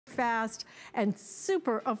fast and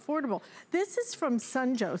super affordable. This is from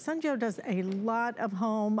Sunjo. Sunjo does a lot of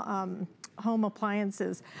home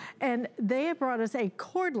appliances, and they have brought us a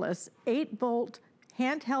cordless 8-volt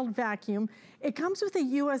handheld vacuum. It comes with a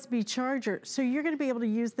USB charger, so you're gonna be able to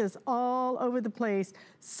use this all over the place.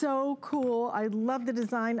 So cool. I love the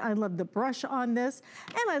design. I love the brush on this.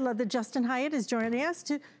 And I love that Justin Hyatt is joining us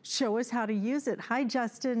to show us how to use it. Hi,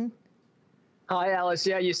 Justin. Hi, Alice.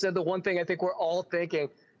 Yeah, you said the one thing I think we're all thinking.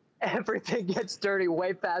 Everything gets dirty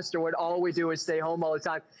way faster when all we do is stay home all the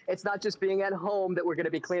time. It's not just being at home that we're going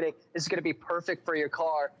to be cleaning. This is going to be perfect for your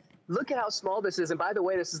car. Look at how small this is. And by the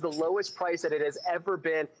way, this is the lowest price that it has ever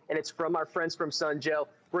been. And it's from our friends from Sunjo.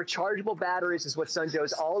 Rechargeable batteries is what Sunjo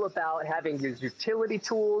is all about, having these utility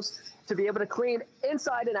tools to be able to clean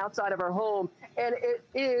inside and outside of our home. And it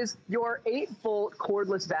is your 8-volt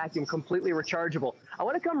cordless vacuum, completely rechargeable. I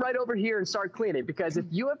want to come right over here and start cleaning, because if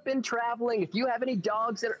you have been traveling, if you have any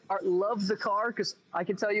dogs that love the car, because I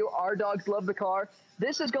can tell you our dogs love the car,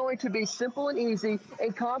 this is going to be simple and easy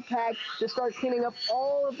and compact to start cleaning up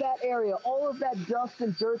all of that area, all of that dust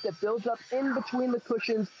and dirt that builds up in between the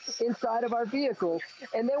cushions inside of our vehicle.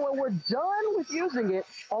 And then when we're done with using it,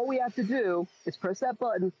 all we have to do is press that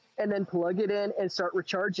button and then plug it in and start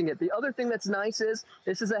recharging it. The other thing that's nice is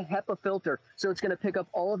this is a HEPA filter, so it's going to pick up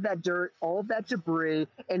all of that dirt, all of that debris,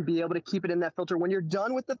 and be able to keep it in that filter. When you're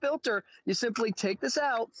done with the filter, you simply take this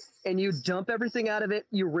out and you dump everything out of it,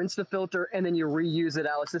 you rinse the filter, and then you reuse it,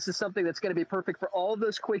 Alice. This is something that's going to be perfect for all of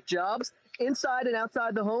those quick jobs inside and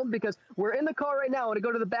outside the home, because we're in the car right now. I want to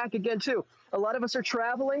go to the back again, too. A lot of us are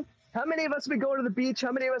traveling. How many of us would go to the beach?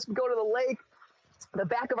 How many of us would go to the lake? The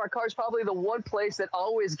back of our car is probably the one place that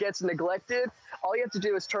always gets neglected. All you have to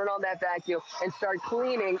do is turn on that vacuum and start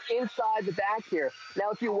cleaning inside the back here. Now,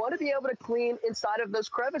 if you want to be able to clean inside of those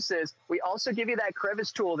crevices, we also give you that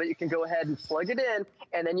crevice tool that you can go ahead and plug it in,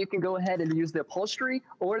 and then you can go ahead and use the upholstery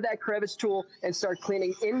or that crevice tool and start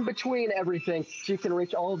cleaning in between everything so you can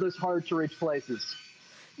reach all of those hard to reach places.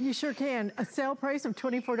 You sure can. A sale price of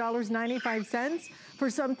 $24.95 for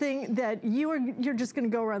something that you're just going to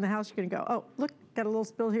go around the house. You're going to go, oh, look, got a little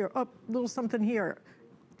spill here. Oh, little something here.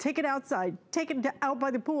 Take it outside. Take it out by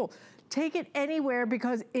the pool. Take it anywhere,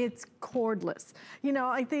 because it's cordless. You know,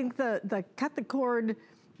 I think the cut the cord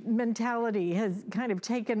mentality has kind of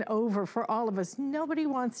taken over for all of us. Nobody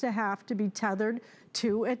wants to have to be tethered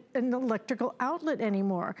to an electrical outlet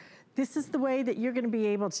anymore. This is the way that you're going to be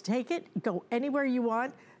able to take it, go anywhere you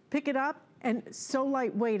want, pick it up, and so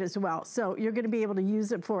lightweight as well. So you're going to be able to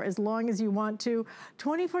use it for as long as you want to.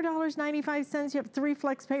 $24.95. You have 3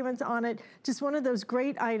 flex payments on it. Just one of those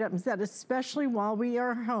great items that, especially while we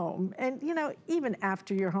are home, and you know, even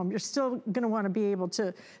after you're home, you're still going to want to be able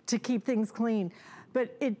to keep things clean.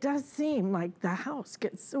 But it does seem like the house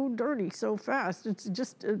gets so dirty so fast. It's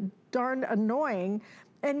just darn annoying.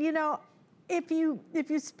 And you know, if you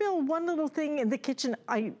spill one little thing in the kitchen,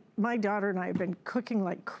 my daughter and I have been cooking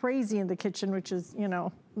like crazy in the kitchen, which is, you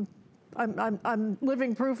know, I'm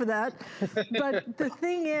living proof of that. But the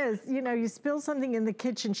thing is, you know, you spill something in the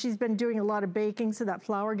kitchen. She's been doing a lot of baking, so that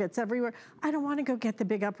flour gets everywhere. I don't want to go get the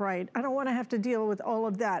big upright. I don't want to have to deal with all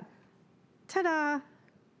of that. Ta-da!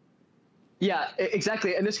 Yeah,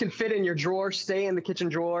 exactly. And this can fit in your drawer, stay in the kitchen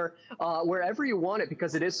drawer, wherever you want it,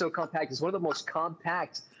 because it is so compact. It's one of the most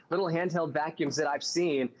compact little handheld vacuums that I've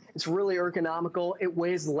seen. It's really ergonomical. It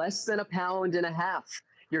weighs less than 1.5 pounds.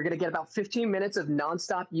 You're going to get about 15 minutes of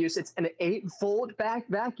nonstop use. It's an 8-volt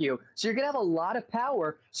vacuum, so you're going to have a lot of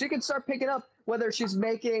power. So you can start picking up whether she's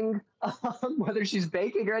making, whether she's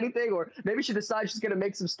baking or anything, or maybe she decides she's going to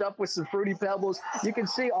make some stuff with some Fruity Pebbles. You can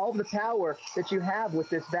see all the power that you have with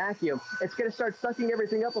this vacuum. It's going to start sucking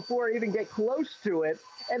everything up before I even get close to it.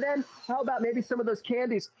 And then how about maybe some of those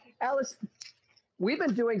candies? Alice, we've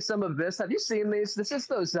been doing some of this. Have you seen these? This is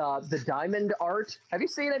those the diamond art. Have you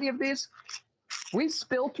seen any of these? We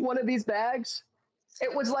spilt one of these bags.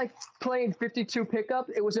 It was like playing 52 pickup.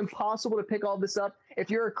 It was impossible to pick all this up. If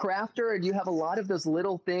you're a crafter and you have a lot of those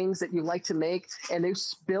little things that you like to make and they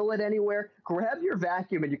spill it anywhere, grab your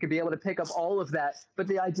vacuum and you can be able to pick up all of that. But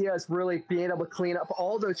the idea is really being able to clean up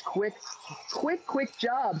all those quick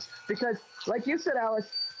jobs, because like you said, Alice,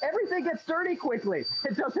 everything gets dirty quickly.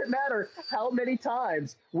 It doesn't matter how many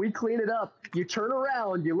times we clean it up. You turn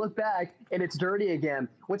around, you look back, and it's dirty again.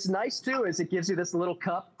 What's nice, too, is it gives you this little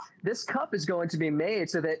cup. This cup is going to be made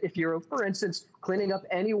so that if you're, for instance, cleaning up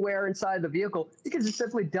anywhere inside the vehicle, you can just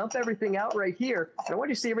simply dump everything out right here. And I want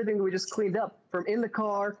you to see everything that we just cleaned up, from in the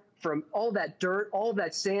car, from all that dirt, all of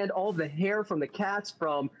that sand, all of the hair from the cats,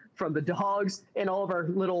 from the dogs, and all of our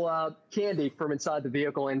little candy from inside the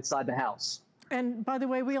vehicle, inside the house. And by the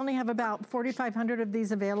way, we only have about 4,500 of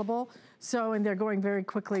these available. So, and they're going very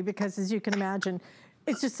quickly because, as you can imagine,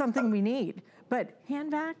 it's just something we need. But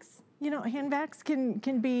hand vacs, you know, hand vacs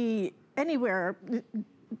can be anywhere.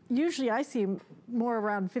 Usually I see more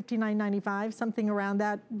around $59.95, something around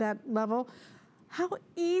that level. How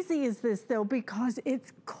easy is this though? Because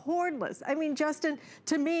it's cordless. I mean, Justin,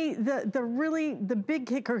 to me, the big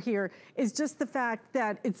kicker here is just the fact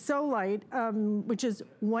that it's so light, which is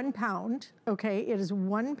 1 pound, okay? It is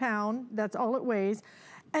 1 pound, that's all it weighs.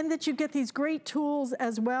 And that you get these great tools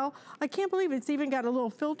as well. I can't believe it's even got a little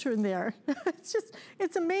filter in there.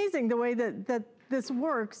 It's amazing the way that this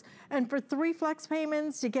works. And for 3 flex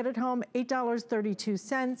payments, you get it home,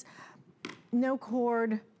 $8.32, no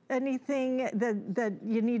cord, anything that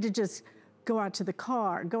you need to just go out to the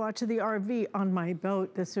car, go out to the RV. On my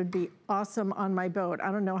boat, this would be awesome on my boat.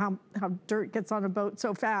 I don't know how dirt gets on a boat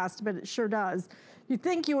so fast, but it sure does. You'd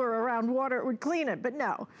think you were around water, it would clean it, but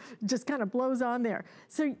no, it just kind of blows on there.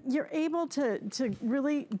 So you're able to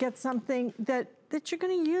really get something that you're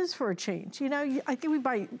gonna use for a change. You know, I think we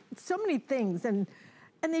buy so many things and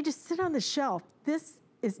they just sit on the shelf. This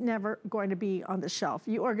is never going to be on the shelf.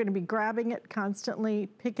 You are gonna be grabbing it constantly,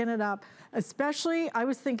 picking it up. Especially, I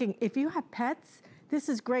was thinking, if you have pets, this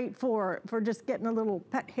is great for just getting a little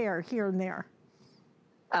pet hair here and there.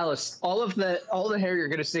 Alice, all the hair you're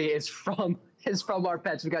gonna see is from our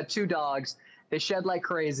pets. We've got 2 dogs. They shed like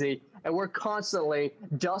crazy, and we're constantly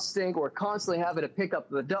dusting. We're constantly having to pick up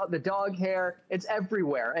the dog hair. It's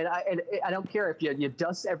everywhere, and I don't care if you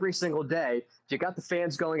dust every single day. If you got the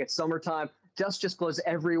fans going, it's summertime. Dust just blows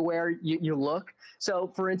everywhere you look.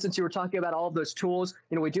 So, for instance, you were talking about all of those tools.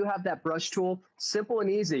 You know, we do have that brush tool, simple and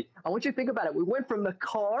easy. I want you to think about it. We went from the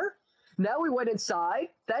car, now we went inside.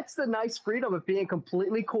 That's the nice freedom of being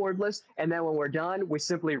completely cordless. And then when we're done, we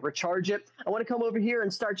simply recharge it. I want to come over here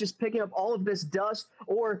and start just picking up all of this dust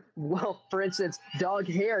or, well, for instance, dog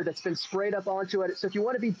hair that's been sprayed up onto it. So if you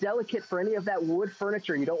want to be delicate for any of that wood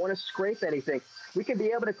furniture, you don't want to scrape anything, we can be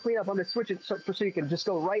able to clean up. I'm going to switch it so you can just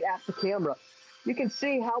go right at the camera. You can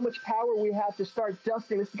see how much power we have to start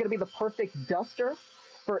dusting. This is going to be the perfect duster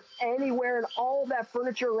for anywhere and all of that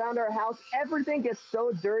furniture around our house. Everything gets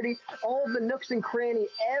so dirty. All of the nooks and cranny,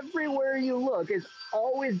 everywhere you look is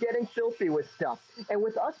always getting filthy with stuff. And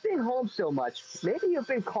with us being home so much, maybe you've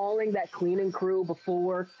been calling that cleaning crew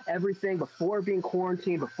before being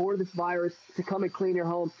quarantined, before this virus to come and clean your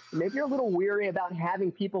home. Maybe you're a little weary about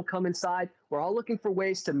having people come inside. We're all looking for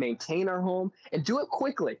ways to maintain our home and do it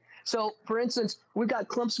quickly. So, for instance, we've got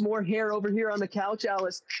clumps more hair over here on the couch,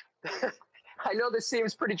 Alice. I know this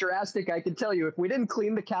seems pretty drastic. I can tell you, if we didn't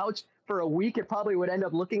clean the couch for a week, it probably would end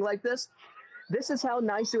up looking like this. This is how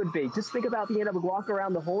nice it would be. Just think about being able to walk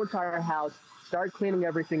around the whole entire house, start cleaning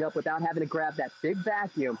everything up without having to grab that big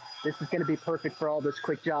vacuum. This is going to be perfect for all those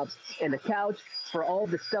quick jobs. And the couch, for all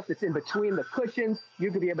the stuff that's in between the cushions,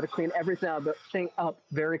 you could be able to clean everything up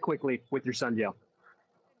very quickly with your Sun-Gel.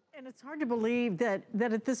 And it's hard to believe that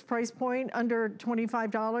at this price point, under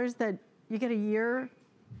 $25, that you get a year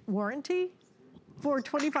warranty for a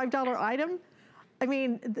 $25 item. I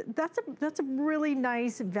mean, that's a really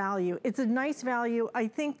nice value. It's a nice value. I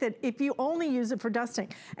think that if you only use it for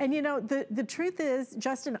dusting, and you know, the truth is,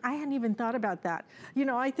 Justin, I hadn't even thought about that. You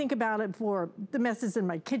know, I think about it for the messes in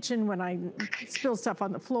my kitchen when I spill stuff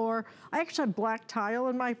on the floor. I actually have black tile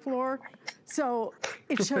in my floor, so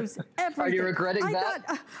it shows everything. Are you regretting that?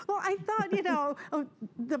 I thought, you know, oh,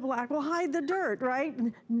 the black will hide the dirt, right?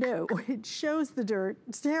 No, it shows the dirt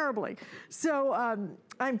terribly. So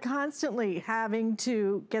I'm constantly having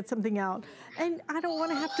to get something out. And I don't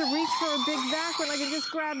want to have to reach for a big vac when I can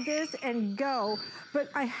just grab this and go. But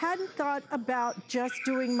I hadn't thought about just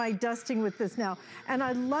doing my dusting with this now. And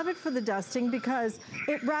I love it for the dusting because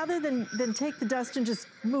it, rather than take the dust and just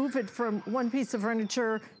move it from one piece of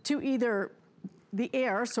furniture to either the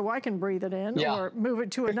air so I can breathe it in, or move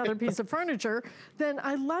it to another piece of furniture, then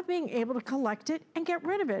I love being able to collect it and get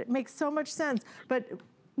rid of it. It makes so much sense. But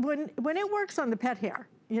when it works on the pet hair,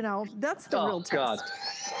 you know, that's the real test. God.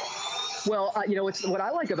 Well, you know, it's what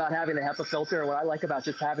I like about having the HEPA filter, and what I like about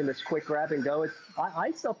just having this quick grab and go is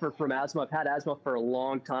I suffer from asthma. I've had asthma for a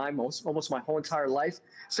long time, almost my whole entire life.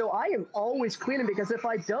 So I am always cleaning, because if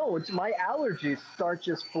I don't, my allergies start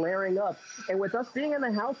just flaring up. And with us being in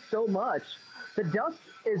the house so much, the dust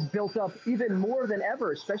is built up even more than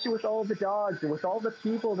ever, especially with all the dogs and with all the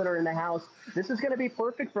people that are in the house. This is going to be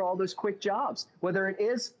perfect for all those quick jobs, whether it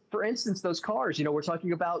is, for instance, those cars. You know, we're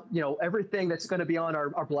talking about, you know, everything that's going to be on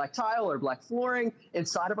our black tile or black flooring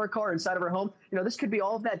inside of our car, inside of our home. You know, this could be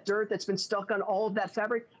all of that dirt that's been stuck on all of that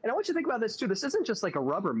fabric. And I want you to think about this too. This isn't just like a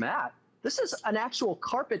rubber mat. This is an actual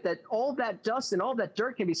carpet that all that dust and all that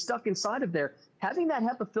dirt can be stuck inside of there. Having that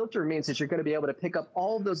HEPA filter means that you're going to be able to pick up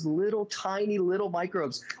all those little tiny little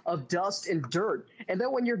microbes of dust and dirt. And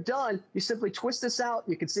then when you're done, you simply twist this out.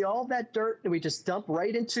 You can see all that dirt, and we just dump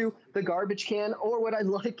right into the garbage can. Or what I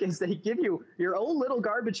like is they give you your own little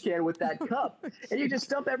garbage can with that cup, and you just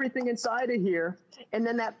dump everything inside of here. And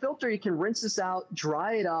then that filter, you can rinse this out,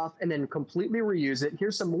 dry it off, and then completely reuse it.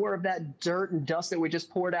 Here's some more of that dirt and dust that we just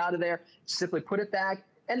poured out of there. Simply put it back,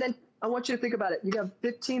 and then I want you to think about it. You have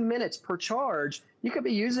 15 minutes per charge. You could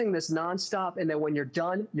be using this nonstop, and then when you're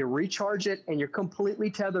done, you recharge it, and you're completely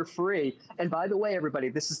tether free. And by the way, everybody,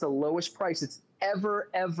 this is the lowest price it's ever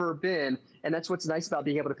been. And that's what's nice about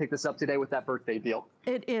being able to pick this up today with that birthday deal.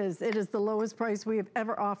 It is the lowest price we have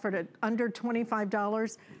ever offered at under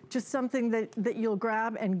 $25. Just something that you'll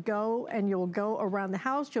grab and you'll go around the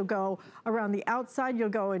house, you'll go around the outside, you'll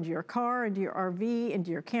go into your car, into your RV, into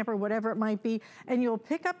your camper, whatever it might be, and you'll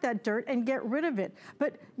pick up that dirt and get rid of it.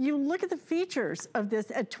 But you look at the features of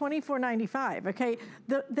this at $24.95, okay?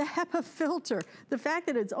 The HEPA filter, the fact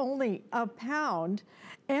that it's only a pound,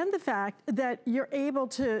 and the fact that you're able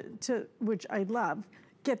to, which I love,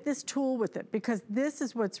 get this tool with it, because this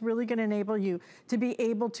is what's really gonna enable you to be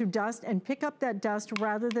able to dust and pick up that dust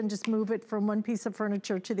rather than just move it from one piece of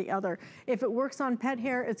furniture to the other. If it works on pet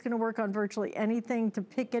hair, it's gonna work on virtually anything to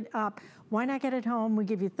pick it up. Why not get it home? We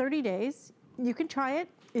give you 30 days. You can try it.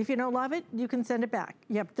 If you don't love it, you can send it back.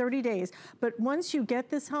 You have 30 days. But once you get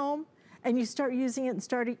this home and you start using it and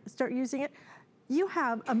start using it, you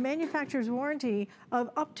have a manufacturer's warranty of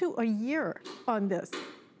up to a year on this.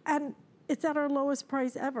 And it's at our lowest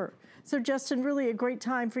price ever. So Justin, really a great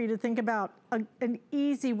time for you to think about an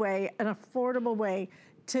easy way, an affordable way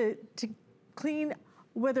to clean,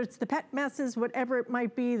 whether it's the pet messes, whatever it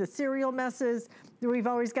might be, the cereal messes. We've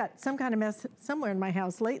always got some kind of mess somewhere in my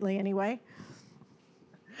house lately anyway.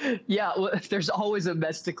 Yeah, well, there's always a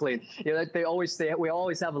mess to clean. You know, like they always say, we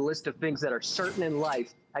always have a list of things that are certain in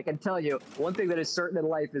life. I can tell you, one thing that is certain in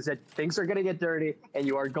life is that things are going to get dirty, and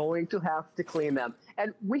you are going to have to clean them.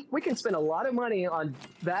 And we can spend a lot of money on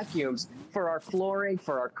vacuums for our flooring,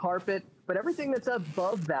 for our carpet, but everything that's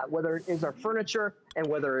above that, whether it is our furniture and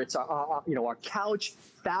whether it's our couch,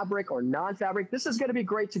 fabric or non-fabric, this is going to be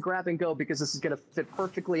great to grab and go, because this is going to fit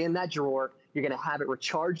perfectly in that drawer. You're going to have it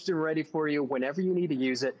recharged and ready for you whenever you need to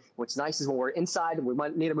use it. What's nice is when we're inside and we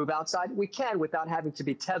might need to move outside, we can without having to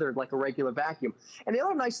be tethered like a regular vacuum. And the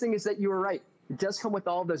other nice thing is that you were right. It does come with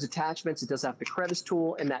all of those attachments. It does have the crevice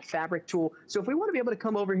tool and that fabric tool. So if we want to be able to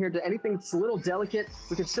come over here to anything that's a little delicate,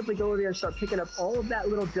 we can simply go over there and start picking up all of that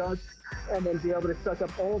little dust, and then be able to suck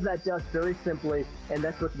up all of that dust very simply. And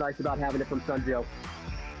that's what's nice about having it from Sunjoe.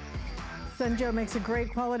 Sunjoe makes a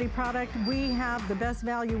great quality product. We have the best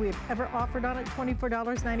value we've ever offered on it,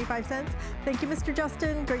 $24.95. Thank you, Mr.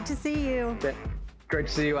 Justin. Great to see you. Great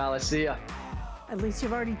to see you, Alice. See ya. At least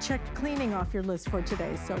you've already checked cleaning off your list for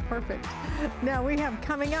today, so perfect. Now we have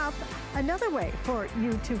coming up another way for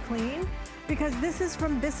you to clean, because this is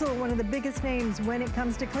from Bissell, one of the biggest names when it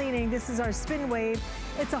comes to cleaning. This is our Spin Wave.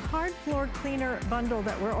 It's a hard floor cleaner bundle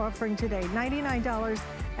that we're offering today,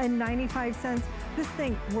 $99.95. This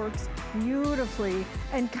thing works beautifully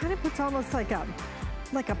and kind of puts almost like a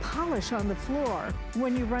polish on the floor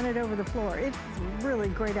when you run it over the floor. It's a really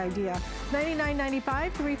great idea.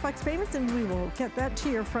 $99.95, 3 flex payments, and we will get that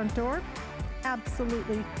to your front door.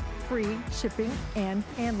 Absolutely free shipping and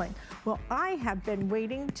handling. Well, I have been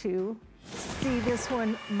waiting to see this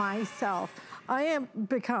one myself. I am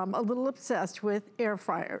become a little obsessed with air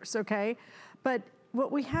fryers, okay? But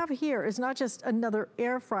what we have here is not just another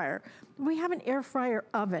air fryer. We have an air fryer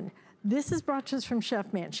oven. This is brought to us from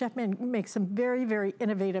Chef Man. Chef Man makes some very, very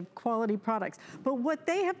innovative quality products. But what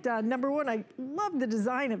they have done, number one, I love the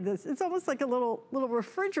design of this. It's almost like a little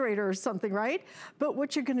refrigerator or something, right? But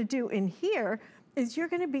what you're gonna do in here is you're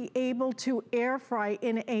gonna be able to air fry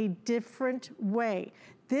in a different way.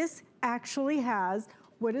 This actually has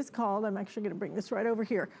what is called, I'm actually gonna bring this right over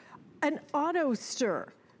here, an auto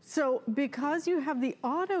stir. So because you have the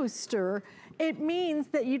auto stir, it means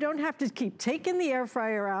that you don't have to keep taking the air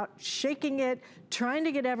fryer out, shaking it, trying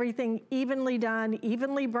to get everything evenly done,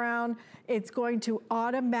 evenly brown. It's going to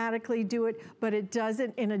automatically do it, but it does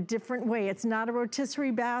it in a different way. It's not a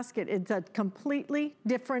rotisserie basket. It's a completely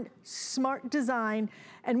different, smart design.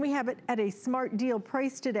 And we have it at a smart deal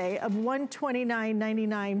price today of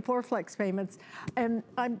 $129.99 for flex payments. And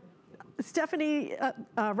Stephanie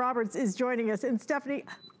Roberts is joining us. And Stephanie,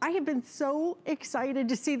 I have been so excited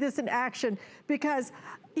to see this in action, because,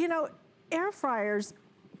 you know, air fryers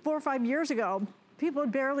 4 or 5 years ago, people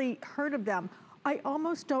had barely heard of them. I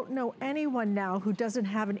almost don't know anyone now who doesn't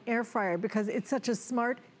have an air fryer because it's such a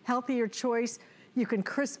smart, healthier choice. You can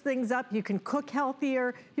crisp things up, you can cook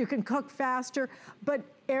healthier, you can cook faster, but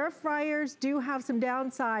air fryers do have some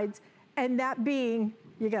downsides, and that being,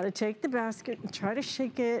 you gotta take the basket and try to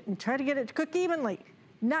shake it and try to get it to cook evenly.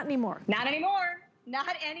 Not anymore. Not anymore.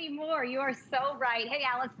 Not anymore. You are so right. Hey,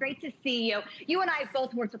 Alice, great to see you. You and I have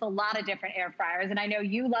both worked with a lot of different air fryers, and I know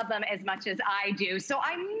you love them as much as I do. So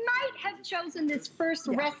I might have chosen this first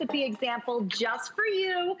recipe example just for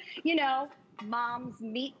you. You know, Mom's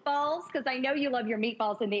meatballs, because I know you love your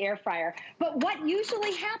meatballs in the air fryer. But what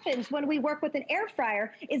usually happens when we work with an air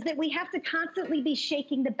fryer is that we have to constantly be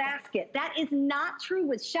shaking the basket. That is not true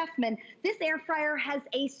with Chefman. This air fryer has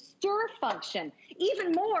a stir function.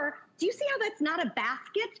 Even more, do you see how that's not a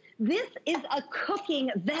basket? This is a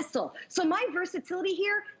cooking vessel. So my versatility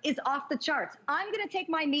here is off the charts. I'm gonna take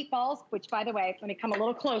my meatballs, which by the way, let me come a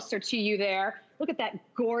little closer to you there. Look at that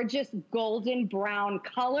gorgeous golden brown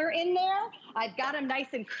color in there. I've got them nice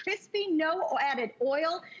and crispy, no added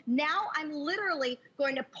oil. Now I'm literally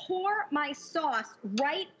going to pour my sauce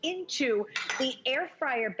right into the air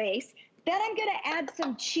fryer base. Then I'm gonna add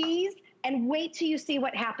some cheese and wait till you see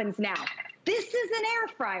what happens now. This is an air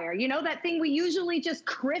fryer. You know, that thing we usually just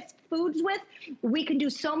crisp foods with? We can do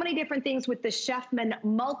so many different things with the Chefman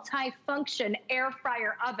multi-function air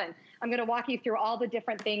fryer oven. I'm gonna walk you through all the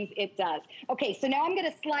different things it does. Okay, so now I'm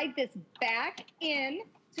gonna slide this back in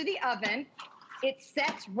to the oven. It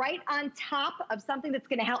sets right on top of something that's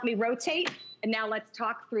gonna help me rotate. And now let's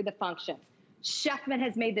talk through the functions. Chefman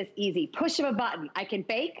has made this easy. Push of a button. I can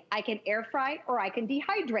bake, I can air fry, or I can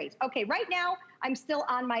dehydrate. Okay, right now, I'm still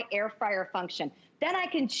on my air fryer function. Then I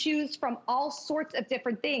can choose from all sorts of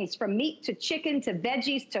different things, from meat to chicken to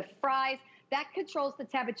veggies to fries. That controls the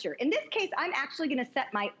temperature. In this case, I'm actually gonna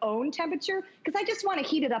set my own temperature because I just wanna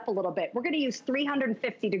heat it up a little bit. We're gonna use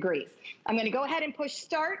 350 degrees. I'm gonna go ahead and push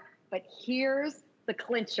start, but here's the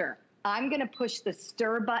clincher. I'm gonna push the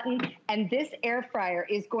stir button, and this air fryer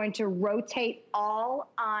is going to rotate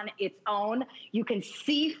all on its own. You can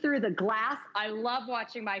see through the glass. I love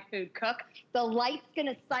watching my food cook. The light's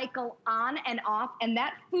gonna cycle on and off, and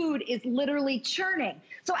that food is literally churning.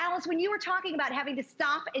 So Alice, when you were talking about having to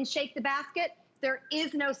stop and shake the basket, there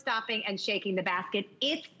is no stopping and shaking the basket.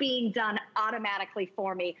 It's being done automatically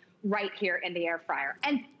for me right here in the air fryer.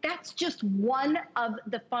 And that's just one of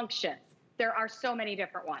the functions. There are so many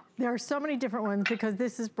different ones. There are so many different ones because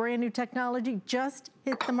this is brand new technology, just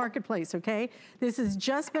hit the marketplace, okay? This has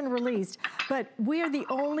just been released, but we are the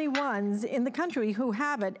only ones in the country who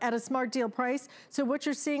have it at a smart deal price. So what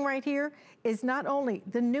you're seeing right here is not only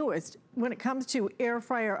the newest when it comes to air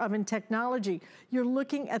fryer oven technology, you're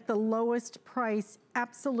looking at the lowest price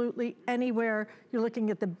absolutely anywhere. You're looking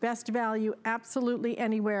at the best value absolutely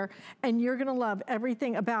anywhere. And you're gonna love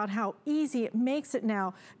everything about how easy it makes it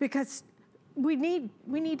now, because we need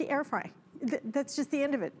to air fry. That's just the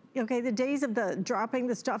end of it. Okay, the days of the dropping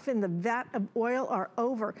the stuff in the vat of oil are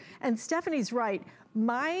over. And Stephanie's right.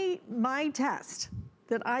 My test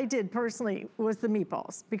that I did personally was the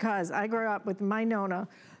meatballs, because I grew up with my Nona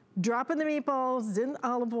dropping the meatballs in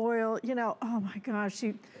olive oil. You know, oh my gosh,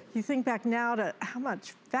 you think back now to how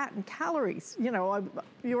much fat and calories, you know,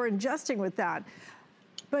 you were ingesting with that.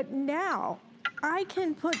 But now I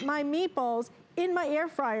can put my meatballs in my air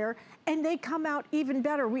fryer and they come out even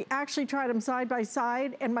better. We actually tried them side by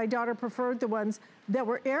side, and my daughter preferred the ones that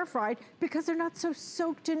were air fried because they're not so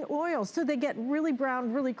soaked in oil. So they get really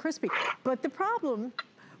brown, really crispy. But the problem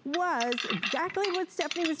was exactly what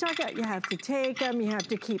Stephanie was talking about. You have to take them, you have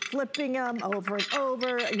to keep flipping them over and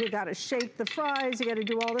over. You gotta shake the fries, you gotta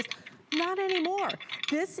do all this. Not anymore.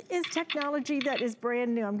 This is technology that is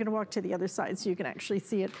brand new. I'm gonna walk to the other side so you can actually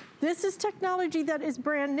see it. This is technology that is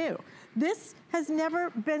brand new. This has never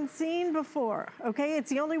been seen before, okay? It's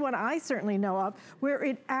the only one I certainly know of where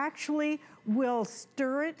it actually will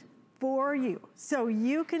stir it for you. So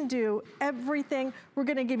you can do everything. We're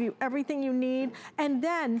gonna give you everything you need. And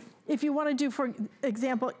then if you wanna do, for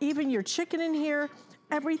example, even your chicken in here,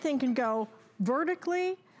 everything can go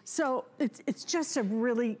vertically. So it's just a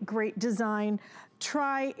really great design.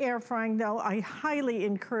 Try air frying though. I highly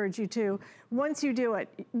encourage you to. Once you do it,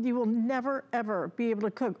 you will never ever be able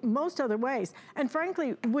to cook most other ways. And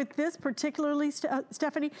frankly, with this particularly,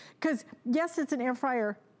 Stephanie, because yes, it's an air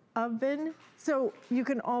fryer oven, so you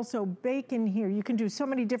can also bake in here. You can do so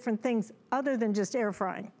many different things other than just air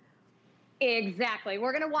frying. Exactly.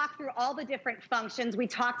 We're going to walk through all the different functions. We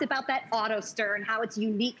talked about that auto stir and how it's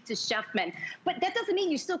unique to Chefman. But that doesn't mean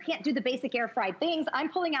you still can't do the basic air fried things. I'm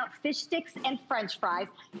pulling out fish sticks and French fries.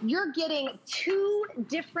 You're getting 2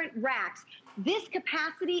 different racks This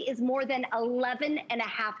capacity is more than 11 and a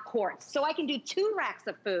half quarts. So I can do 2 racks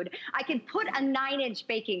of food. I can put a 9-inch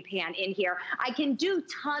baking pan in here. I can do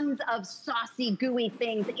tons of saucy, gooey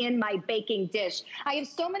things in my baking dish. I have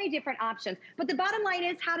so many different options. But the bottom line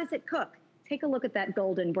is, how does it cook? Take a look at that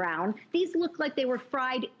golden brown. These look like they were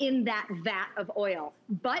fried in that vat of oil.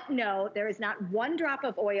 But no, there is not one drop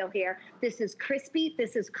of oil here. This is crispy,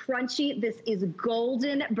 this is crunchy, this is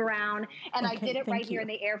golden brown. And I did it right here in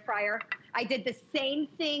the air fryer. I did the same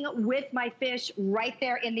thing with my fish right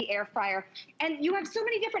there in the air fryer. And you have so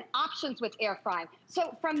many different options with air frying.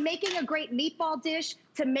 So from making a great meatball dish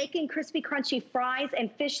to making crispy, crunchy fries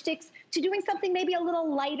and fish sticks to doing something maybe a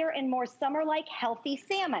little lighter and more summer-like healthy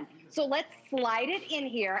salmon. So let's slide it in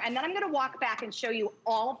here, and then I'm gonna walk back and show you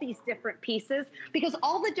all of these different pieces, because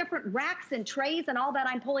all the different racks and trays and all that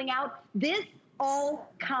I'm pulling out, this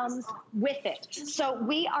all comes with it. So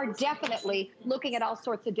we are definitely looking at all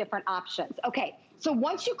sorts of different options. Okay, so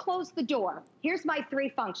once you close the door, here's my 3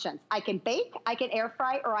 functions. I can bake, I can air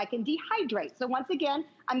fry, or I can dehydrate. So once again,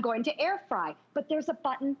 I'm going to air fry, but there's a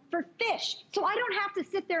button for fish. So I don't have to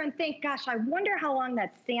sit there and think, gosh, I wonder how long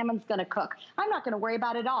that salmon's gonna cook. I'm not gonna worry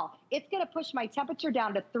about it all. It's gonna push my temperature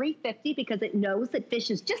down to 350 because it knows that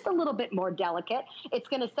fish is just a little bit more delicate. It's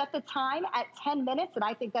gonna set the time at 10 minutes, and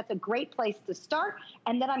I think that's a great place to start.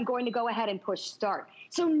 And then I'm going to go ahead and push start.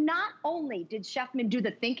 So not only did Chefman do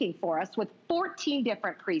the thinking for us with 14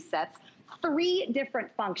 different presets, 3 different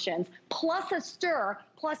functions, plus a stir,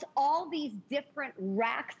 plus all these different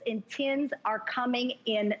racks and tins are coming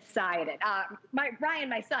inside it. Ryan,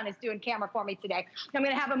 my son, is doing camera for me today. I'm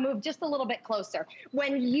gonna have him move just a little bit closer.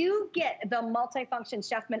 When you get the multifunction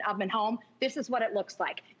Chefman oven home, this is what it looks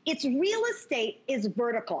like. Its real estate is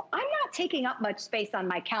vertical. I'm not taking up much space on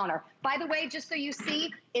my counter. By the way, just so you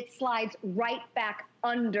see, it slides right back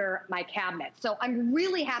under my cabinet. So I'm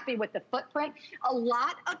really happy with the footprint. A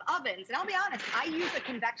lot of ovens, and I'll be honest, I use a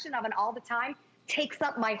convection oven all the time, takes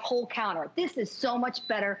up my whole counter. This is so much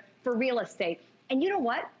better for real estate. And you know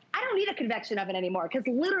what? I don't need a convection oven anymore, because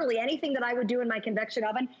literally anything that I would do in my convection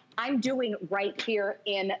oven, I'm doing right here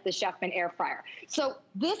in the Chefman air fryer. So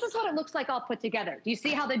this is what it looks like all put together. Do you see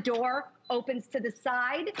how the door opens to the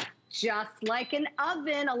side? Just like an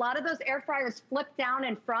oven. A lot of those air fryers flip down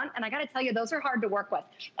in front, and I gotta tell you, those are hard to work with.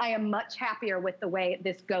 I am much happier with the way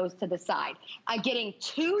this goes to the side. I'm getting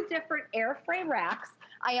 2 different air frame racks.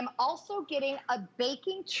 I am also getting a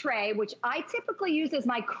baking tray, which I typically use as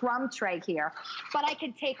my crumb tray here, but I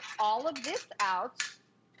can take all of this out,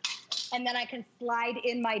 and then I can slide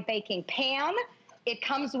in my baking pan. It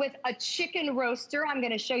comes with a chicken roaster. I'm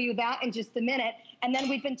gonna show you that in just a minute. And then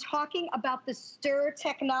we've been talking about the stir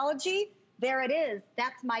technology. There it is.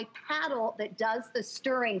 That's my paddle that does the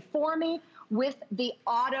stirring for me with the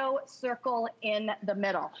auto circle in the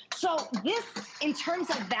middle. So this, in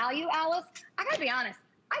terms of value, Alice, I gotta be honest,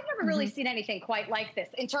 I've never really seen anything quite like this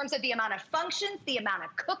in terms of the amount of functions, the amount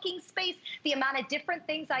of cooking space, the amount of different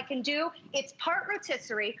things I can do. It's part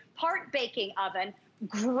rotisserie, part baking oven,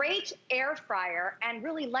 great air fryer, and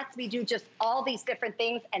really lets me do just all these different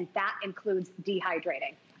things, and that includes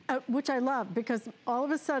dehydrating. Which I love, because all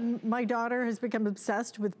of a sudden my daughter has become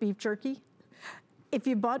obsessed with beef jerky. If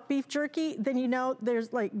you bought beef jerky, then you know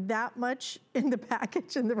there's like that much in the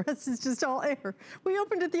package and the rest is just all air. We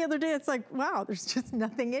opened it the other day, it's like, wow, there's just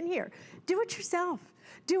nothing in here. Do it yourself.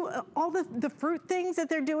 Do all the fruit things that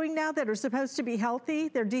they're doing now that are supposed to be healthy,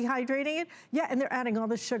 they're dehydrating it. Yeah, and they're adding all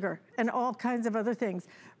the sugar and all kinds of other things.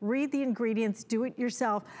 Read the ingredients, do it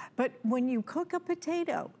yourself. But when you cook a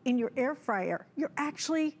potato in your air fryer, you're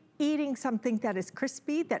actually eating something that is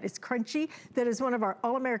crispy, that is crunchy, that is one of our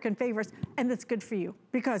all-American favorites, and that's good for you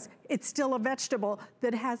because it's still a vegetable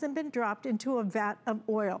that hasn't been dropped into a vat of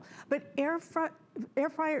oil. But air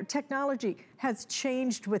fryer technology has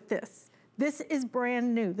changed with this. This is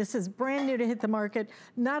brand new. This is brand new to hit the market.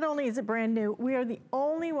 Not only is it brand new, we are the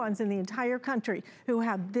only ones in the entire country who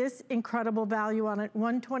have this incredible value on it,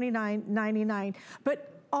 $129.99. But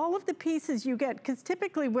all of the pieces you get, because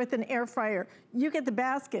typically with an air fryer, you get the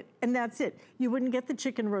basket and that's it. You wouldn't get the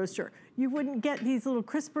chicken roaster. You wouldn't get these little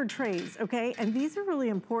crisper trays, okay? And these are really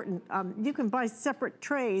important. You can buy separate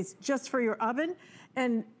trays just for your oven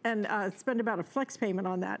and spend about a flex payment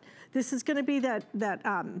on that. This is gonna be that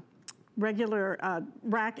regular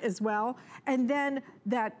rack as well. And then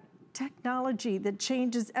that technology that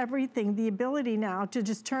changes everything, the ability now to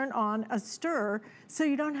just turn on a stir so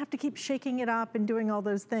you don't have to keep shaking it up and doing all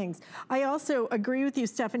those things. I also agree with you,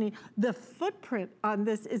 Stephanie. The footprint on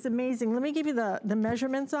this is amazing. Let me give you the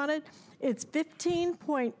measurements on it. It's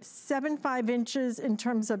 15.75 inches in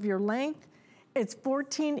terms of your length. It's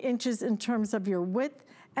 14 inches in terms of your width.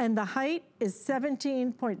 and the height is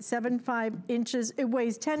 17.75 inches. It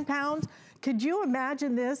weighs 10 pounds. Could you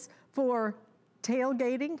imagine this for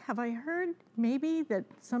tailgating? Have I heard maybe that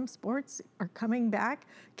some sports are coming back?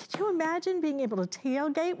 Could you imagine being able to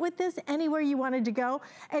tailgate with this anywhere you wanted to go?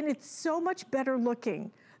 And it's so much better looking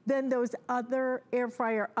than those other air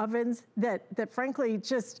fryer ovens that frankly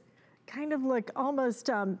just kind of look almost,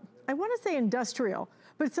 I want to say industrial,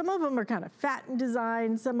 but some of them are kind of fat in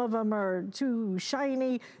design, some of them are too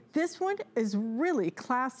shiny. This one is really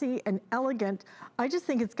classy and elegant. I just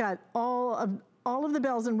think it's got all of the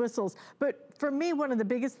bells and whistles. But for me, one of the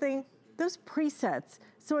biggest things, those presets,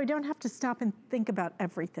 so I don't have to stop and think about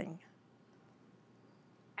everything.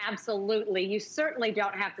 Absolutely. You certainly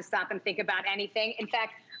don't have to stop and think about anything. In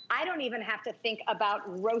fact, I don't even have to think about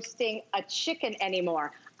roasting a chicken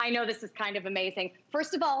anymore. I know this is kind of amazing.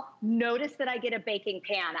 First of all, notice that I get a baking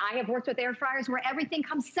pan. I have worked with air fryers where everything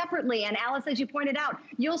comes separately. And Alice, as you pointed out,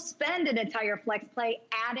 you'll spend an entire flex play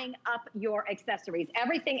adding up your accessories.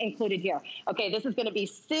 Everything included here. Okay, this is gonna be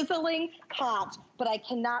sizzling hot, but I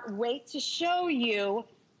cannot wait to show you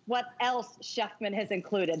what else Chefman has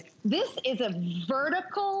included. This is a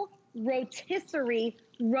vertical rotisserie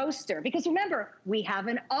roaster, because remember, we have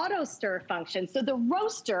an auto stir function. So the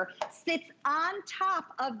roaster sits on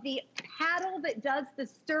top of the paddle that does the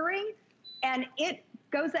stirring, and it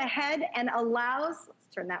goes ahead and allows, let's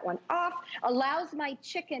turn that one off, allows my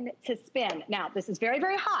chicken to spin. Now, this is very,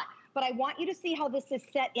 very hot, but I want you to see how this is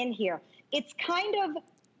set in here. It's kind of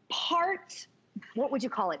part, what would you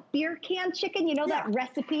call it? Beer can chicken? You know that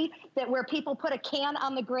recipe that where people put a can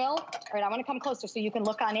on the grill? All right, I want to come closer so you can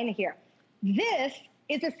look on in here. This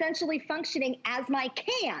is essentially functioning as my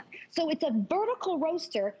can. So it's a vertical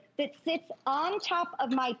roaster that sits on top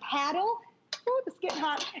of my paddle. Oh, it's getting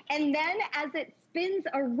hot. And then as it spins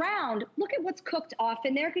around, look at what's cooked off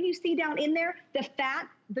in there. Can you see down in there? The fat,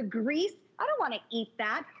 the grease. I don't want to eat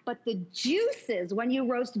that, but the juices, when you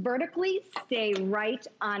roast vertically, stay right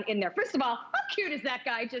on in there. First of all, how cute is that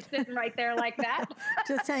guy just sitting right there like that?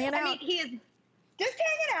 Just hanging out. I mean, he is just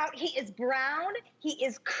hanging out. He is brown. He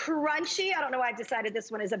is crunchy. I don't know why I decided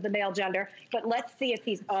this one is of the male gender, but let's see if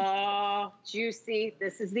he's, oh, juicy.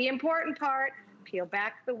 This is the important part. Peel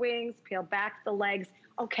back the wings, peel back the legs.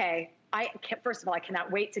 Okay. First of all, I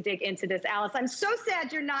cannot wait to dig into this, Alice. I'm so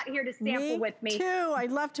sad you're not here to sample with me. Me too. I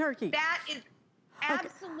love turkey. That is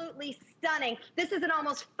absolutely stunning. This is an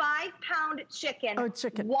almost 5-pound chicken. Oh,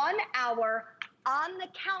 chicken. 1 hour on the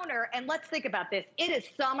counter. And let's think about this. It is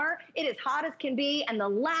summer. It is hot as can be. And the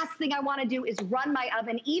last thing I want to do is run my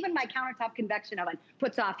oven. Even my countertop convection oven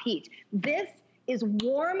puts off heat. This is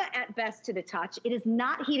warm at best to the touch. It is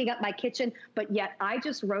not heating up my kitchen, but yet I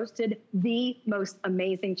just roasted the most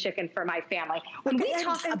amazing chicken for my family. When we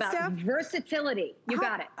talk about Steph, versatility,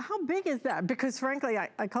 got it. How big is that? Because frankly,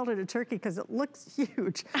 I called it a turkey because it looks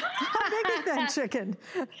huge. How big is that chicken?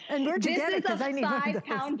 And where'd you get it? Because I need one of those. This is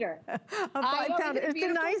a 5-pounder. A 5-pounder. It's a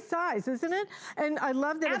nice size, isn't it? And I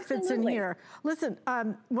love that it fits in here. Listen,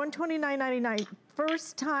 $129.99.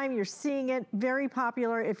 First time you're seeing it, very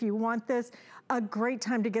popular. If you want this, a great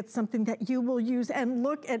time to get something that you will use, and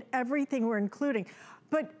look at everything we're including.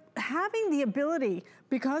 But having the ability,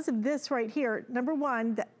 because of this right here, number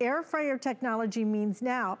one, the air fryer technology means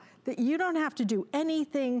now that you don't have to do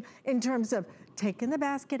anything in terms of taking the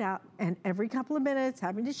basket out and every couple of minutes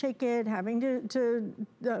having to shake it, having to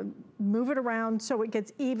move it around so it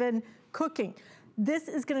gets even cooking. This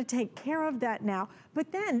is gonna take care of that now.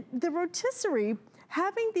 But then the rotisserie,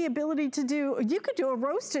 having the ability to do, you could do a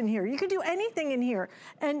roast in here. You could do anything in here.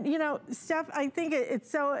 And you know, Steph, I think it's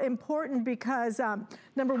so important because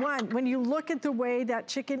number one, when you look at the way that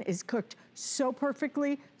chicken is cooked so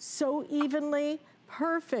perfectly, so evenly,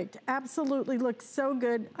 perfect, absolutely looks so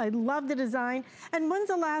good. I love the design. And when's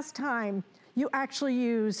the last time you actually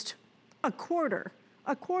used a quarter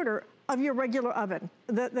of your regular oven,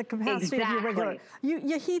 the capacity of your regular?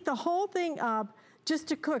 You heat the whole thing up just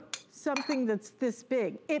to cook something that's this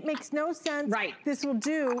big. It makes no sense. Right. This will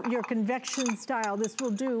do your convection style. This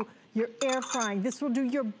will do your air frying. This will do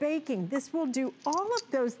your baking. This will do all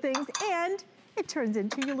of those things, and it turns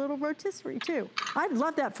into your little rotisserie too. I'd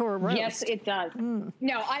love that for a roast. Yes, it does.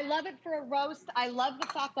 No, I love it for a roast. I love the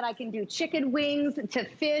fact that I can do chicken wings to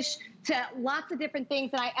fish to lots of different things.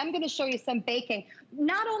 And I am going to show you some baking.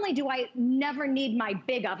 Not only do I never need my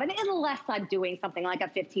big oven, unless I'm doing something like a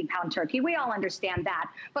 15-pound turkey. We all understand that.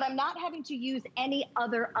 But I'm not having to use any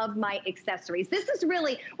other of my accessories. This is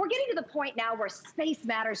really, we're getting to the point now where space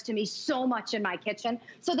matters to me so much in my kitchen,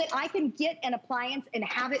 so that I can get an appliance and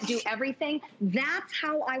have it do everything. That's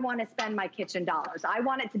how I want to spend my kitchen dollars. I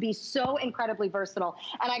want it to be so incredibly versatile.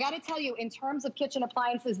 And I got to tell you, in terms of kitchen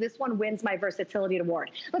appliances, this one wins my versatility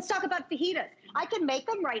award. Let's talk about fajitas. I can make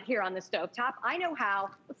them right here on the stovetop. I know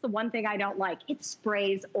how. What's the one thing I don't like? It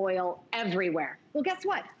sprays oil everywhere. Well, guess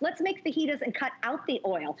what? Let's make fajitas and cut out the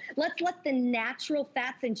oil. Let's let the natural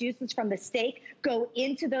fats and juices from the steak go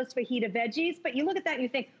into those fajita veggies. But you look at that and you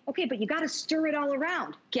think, okay, but you got to stir it all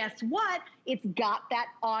around. Guess what? It's got that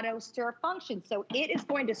auto stir function. So it is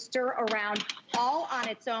going to stir around all on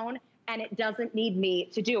its own, and it doesn't need me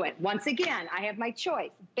to do it. Once again, I have my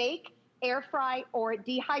choice: bake, air fry, or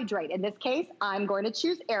dehydrate. In this case, I'm going to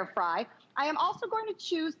choose air fry. I am also going to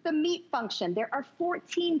choose the meat function. There are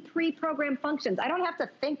 14 pre-programmed functions. I don't have to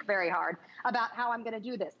think very hard about how I'm going to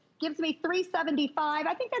do this. Gives me 375.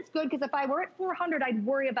 I think that's good, because if I were at 400, I'd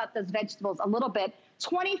worry about those vegetables a little bit.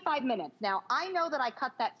 25 minutes. Now, I know that I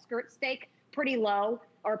cut that skirt steak pretty low,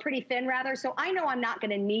 or pretty thin rather, so I know I'm not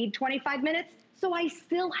going to need 25 minutes. So I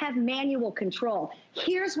still have manual control.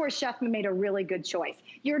 Here's where Chef made a really good choice.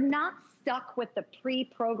 You're not stuck with the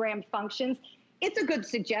pre-programmed functions. It's a good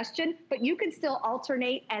suggestion, but you can still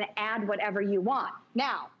alternate and add whatever you want.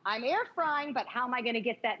 Now, I'm air frying, but how am I gonna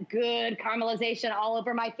get that good caramelization all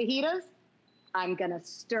over my fajitas? I'm gonna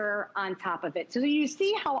stir on top of it. So you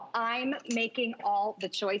see how I'm making all the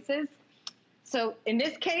choices? So in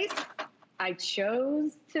this case, I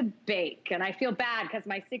chose to bake, and I feel bad because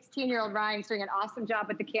my 16-year-old Ryan's doing an awesome job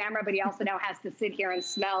with the camera, but he also now has to sit here and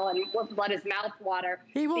smell and let his mouth water.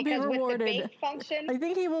 He will be rewarded. With the bake function, I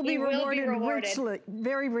think he will be rewarded richly,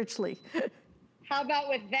 very richly. How about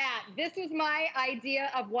with that? This was my idea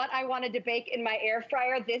of what I wanted to bake in my air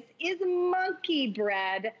fryer. This is monkey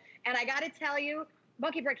bread, and I got to tell you,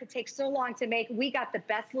 monkey bread could take so long to make. We got the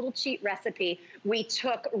best little cheat recipe. We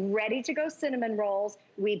took ready-to-go cinnamon rolls.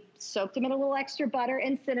 We soaked them in a little extra butter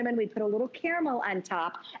and cinnamon. We put a little caramel on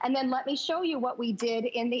top. And then let me show you what we did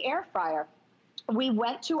in the air fryer. We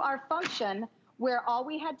went to our function where all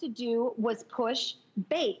we had to do was push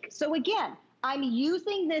bake. So again, I'm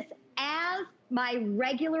using this as my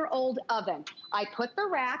regular old oven. I put the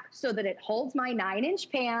rack so that it holds my 9-inch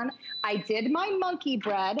pan. I did my monkey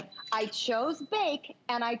bread. I chose bake,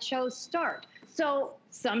 and I chose start. So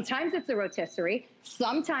sometimes it's a rotisserie,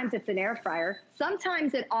 sometimes it's an air fryer,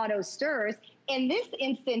 sometimes it auto stirs. In this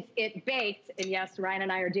instance, it baked, and yes, Ryan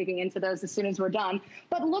and I are digging into those as soon as we're done.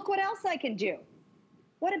 But look what else I can do.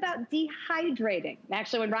 What about dehydrating?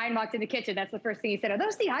 Actually, when Ryan walked in the kitchen, that's the first thing he said. Are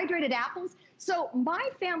those dehydrated apples? So my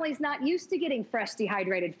family's not used to getting fresh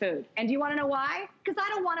dehydrated food. And do you want to know why? Because I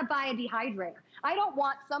don't want to buy a dehydrator. I don't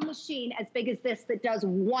want some machine as big as this that does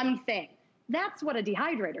one thing. That's what a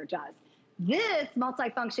dehydrator does. This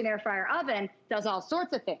multifunction air fryer oven does all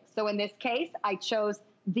sorts of things. So in this case, I chose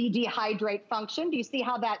the dehydrate function. Do you see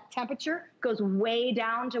how that temperature goes way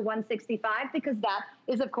down to 165? Because that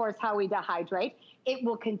is, of course, how we dehydrate. It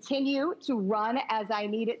will continue to run as I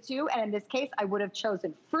need it to. And in this case, I would have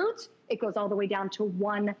chosen fruit. It goes all the way down to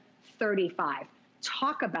 135.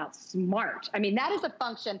 Talk about smart. I mean, that is a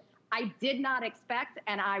function I did not expect,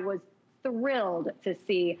 and I was thrilled to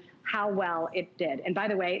see how well it did. And by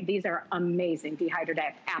the way, these are amazing dehydrated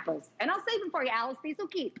apples. And I'll save them for you, Alice. These will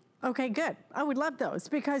keep. Okay, good. I would love those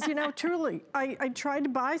because, you know, truly, I tried to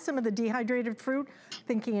buy some of the dehydrated fruit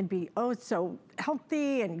thinking it'd be, oh, so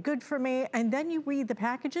healthy and good for me. And then you read the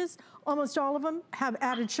packages, almost all of them have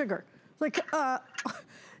added sugar. Like,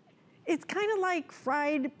 it's kind of like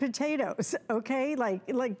fried potatoes, okay?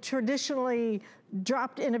 Like traditionally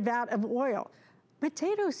dropped in a vat of oil.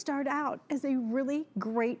 Potatoes start out as a really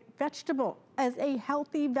great vegetable, as a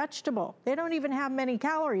healthy vegetable. They don't even have many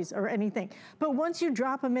calories or anything. But once you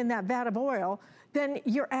drop them in that vat of oil, then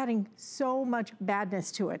you're adding so much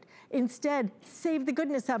badness to it. Instead, save the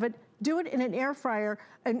goodness of it, do it in an air fryer,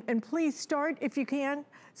 and please start, if you can,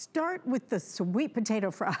 start with the sweet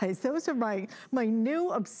potato fries. Those are my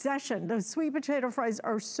new obsession. Those sweet potato fries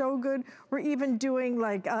are so good. We're even doing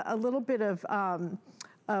like a little bit of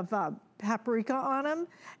paprika on them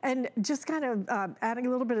and just kind of adding a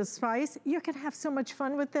little bit of spice. You can have so much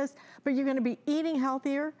fun with this, but you're gonna be eating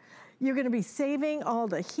healthier. You're gonna be saving all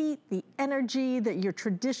the heat, the energy that your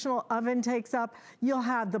traditional oven takes up. You'll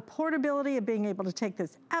have the portability of being able to take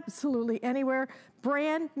this absolutely anywhere.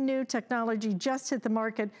 Brand new technology just hit the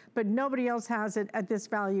market, but nobody else has it at this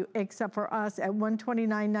value except for us at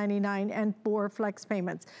 $129.99 and 4 flex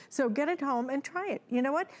payments. So get it home and try it. You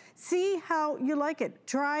know what? See how you like it.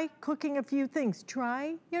 Try cooking a few things.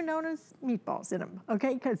 Try your Nona's meatballs in them,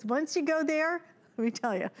 okay? Because once you go there, let me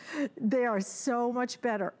tell you, they are so much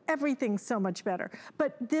better. Everything's so much better.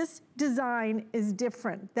 But this design is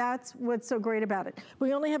different. That's what's so great about it.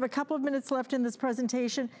 We only have a couple of minutes left in this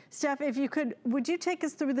presentation. Steph, if you could, would you take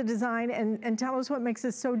us through the design and tell us what makes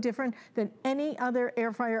this so different than any other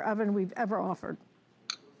air fryer oven we've ever offered?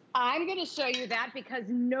 I'm going to show you that because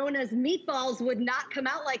Nona's meatballs would not come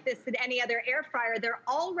out like this in any other air fryer. They're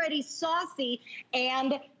already saucy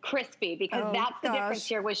and crispy because that's the difference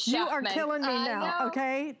here with Chefman. You are killing me now,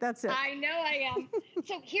 okay? That's it. I know I am.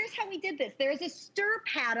 So here's how we did this. There's a stir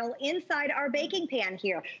paddle inside our baking pan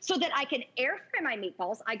here so that I can air fry my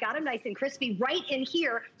meatballs. I got them nice and crispy right in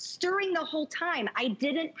here, stirring the whole time. I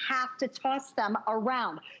didn't have to toss them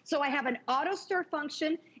around. So I have an auto stir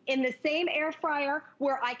function in the same air fryer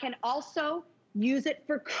where I can also use it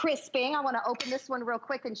for crisping. I want to open this one real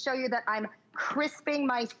quick and show you that I'm crisping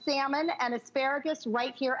my salmon and asparagus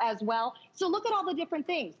right here as well. So look at all the different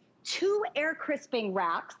things. 2 air crisping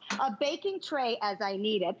racks, a baking tray as I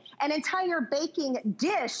needed, an entire baking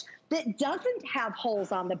dish that doesn't have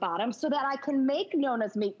holes on the bottom so that I can make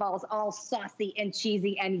Nona's meatballs all saucy and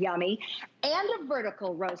cheesy and yummy, and a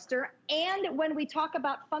vertical roaster. And when we talk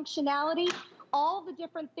about functionality, all the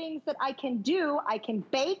different things that I can do. I can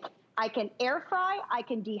bake, I can air fry, I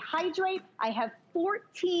can dehydrate. I have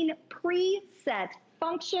 14 preset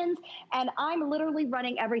functions, and I'm literally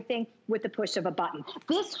running everything with the push of a button.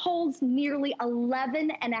 This holds nearly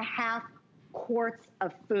 11.5 quarts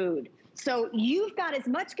of food. So you've got as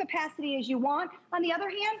much capacity as you want. On the other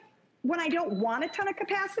hand, when I don't want a ton of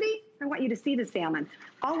capacity, I want you to see the salmon.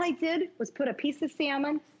 All I did was put a piece of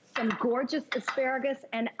salmon, some gorgeous asparagus,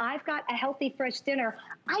 and I've got a healthy, fresh dinner.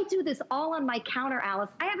 I do this all on my counter, Alice.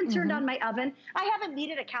 I haven't turned on my oven. I haven't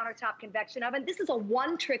needed a countertop convection oven. This is a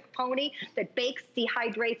one-trick pony that bakes,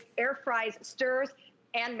 dehydrates, air fries, stirs,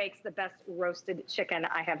 and makes the best roasted chicken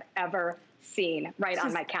I have ever seen right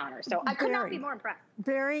on my counter. So I could not be more impressed.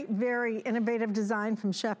 Very, very innovative design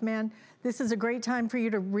from Chefman. This is a great time for you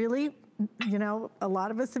to really, you know, a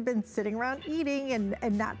lot of us have been sitting around eating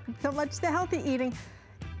and not so much the healthy eating.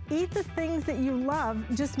 Eat the things that you love,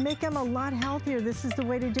 just make them a lot healthier. This is the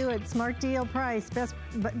way to do it. Smart deal price,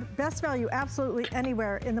 best value absolutely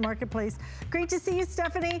anywhere in the marketplace. Great to see you,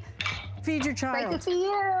 Stephanie. Feed your child. Great to see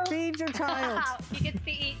you. Feed your child. He gets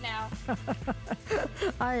to eat now.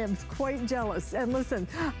 I am quite jealous. And listen,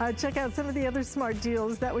 check out some of the other smart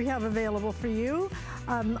deals that we have available for you.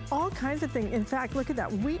 All kinds of things. In fact, look at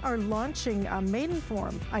that. We are launching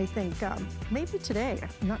Maidenform, I think, maybe today.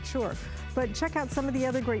 I'm not sure. But check out some of the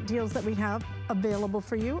other great deals that we have available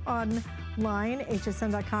for you online,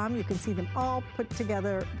 hsn.com. You can see them all put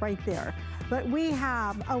together right there. But we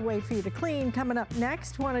have a way for you to clean coming up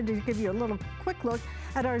next. Wanted to give you a little quick look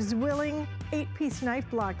at our Zwilling 8-piece knife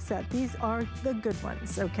block set. These are the good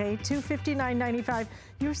ones, okay? $259.95.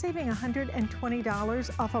 You're saving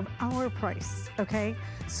 $120 off of our price, okay?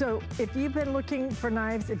 So if you've been looking for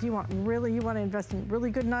knives, if you want to invest in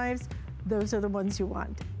really good knives, those are the ones you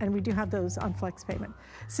want. And we do have those on flex payment.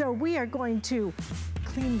 So we are going to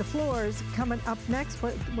clean the floors coming up next.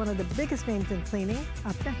 One of the biggest names in cleaning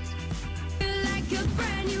up next.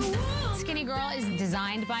 Skinny Girl is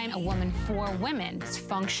designed by a woman for women. It's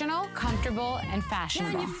functional, comfortable, and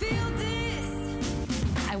fashionable.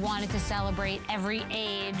 I wanted to celebrate every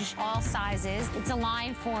age, all sizes. It's a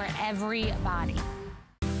line for every body.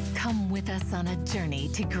 Come with us on a journey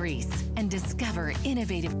to Greece and discover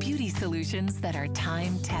innovative beauty solutions that are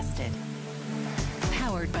time-tested.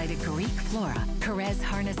 Powered by the Greek flora, Carrez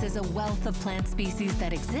harnesses a wealth of plant species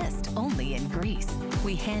that exist only in Greece.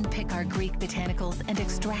 We handpick our Greek botanicals and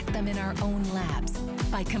extract them in our own labs.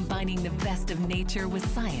 By combining the best of nature with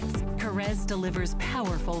science, Carrez delivers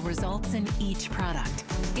powerful results in each product.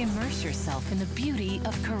 Immerse yourself in the beauty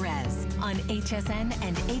of Carrez on HSN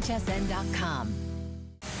and hsn.com.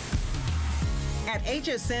 At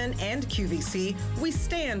HSN and QVC, we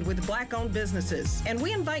stand with Black-owned businesses, and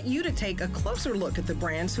we invite you to take a closer look at the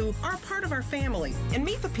brands who are part of our family and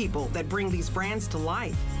meet the people that bring these brands to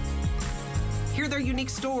life. Hear their unique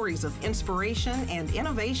stories of inspiration and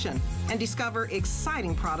innovation, and discover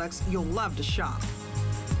exciting products you'll love to shop.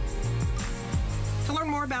 To learn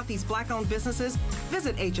more about these Black-owned businesses,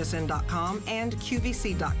 visit hsn.com and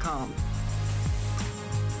qvc.com.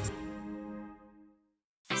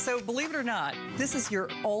 So believe it or not, this is your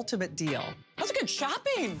ultimate deal. That's good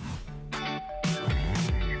shopping.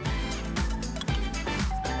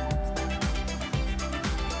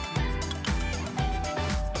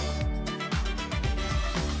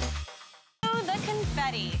 The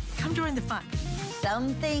confetti. Come join the fun.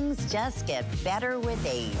 Some things just get better with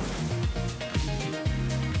age.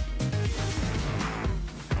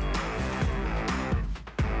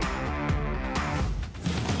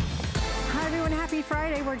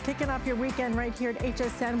 Friday. We're kicking off your weekend right here at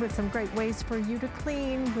HSN with some great ways for you to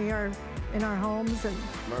clean. We are in our homes and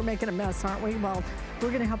we're making a mess, aren't we? Well, we're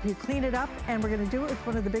going to help you clean it up, and we're going to do it with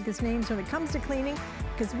one of the biggest names when it comes to cleaning,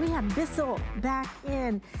 because we have Bissell back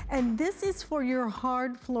in, and this is for your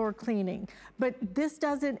hard floor cleaning, but this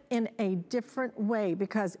does it in a different way,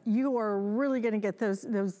 because you are really going to get those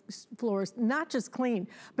floors not just clean,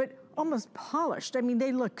 but almost polished. I mean,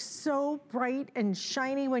 they look so bright and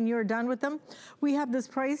shiny when you're done with them. We have this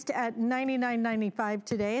priced at $99.95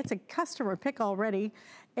 today. It's a customer pick already.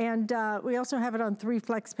 And we also have it on 3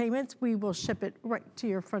 flex payments. We will ship it right to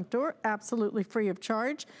your front door, absolutely free of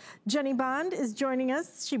charge. Jenny Bond is joining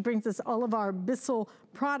us. She brings us all of our Bissell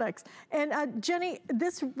products. And Jenny,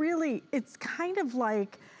 this really, it's kind of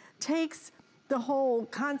like takes the whole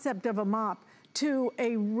concept of a mop to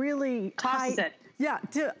a really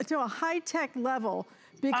to a high-tech level,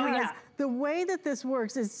 because the way that this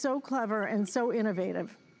works is so clever and so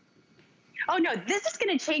innovative. Oh no, this is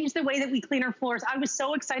going to change the way that we clean our floors. I was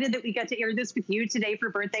so excited that we got to air this with you today for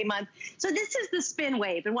birthday month. So this is the spin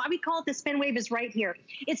wave, and why we call it the spin wave is right here.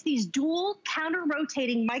 It's these dual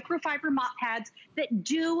counter-rotating microfiber mop pads that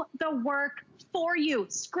do the work for you.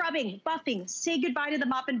 Scrubbing, buffing, say goodbye to the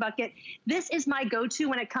mop and bucket. This is my go-to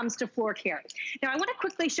when it comes to floor care. Now I want to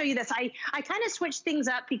quickly show you this. I kind of switched things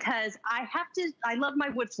up because I love my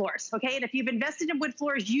wood floors, okay? And if you've invested in wood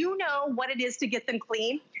floors, you know what it is to get them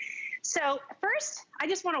clean. So first, I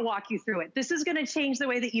just want to walk you through it. This is going to change the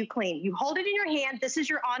way that you clean. You hold it in your hand. This is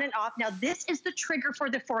your on and off. Now, this is the trigger for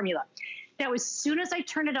the formula. Now, as soon as I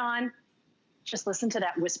turn it on, just listen to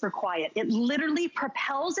that whisper quiet. It literally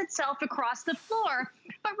propels itself across the floor.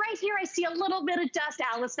 But right here, I see a little bit of dust,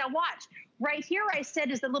 Alice. Now watch. Right here, I said,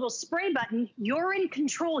 is the little spray button. You're in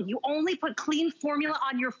control. You only put clean formula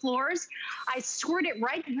on your floors. I squirt it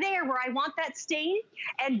right there where I want that stain.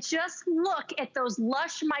 And just look at those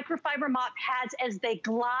lush microfiber mop pads as they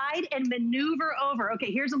glide and maneuver over.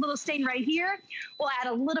 Okay, here's a little stain right here. We'll add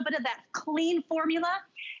a little bit of that clean formula,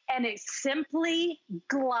 and it simply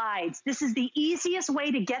glides. This is the easiest way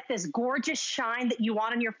to get this gorgeous shine that you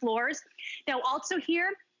want on your floors. Now, also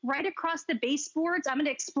here, right across the baseboards, I'm going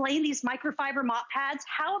to explain these microfiber mop pads.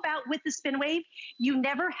 How about with the spin wave, you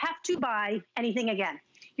never have to buy anything again.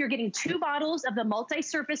 You're getting 2 bottles of the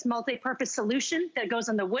multi-surface, multi-purpose solution that goes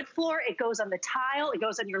on the wood floor, it goes on the tile, it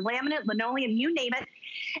goes on your laminate, linoleum, you name it.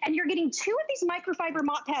 And you're getting 2 of these microfiber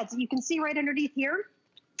mop pads that you can see right underneath here.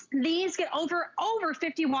 These get over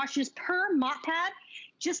 50 washes per mop pad.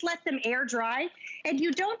 Just let them air dry, and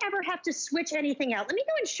you don't ever have to switch anything out. Let me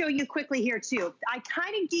go and show you quickly here too. I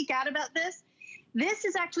kind of geek out about this. This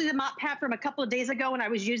is actually the mop pad from a couple of days ago when I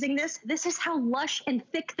was using this. This is how lush and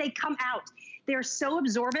thick they come out. They're so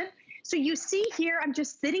absorbent. So you see here, I'm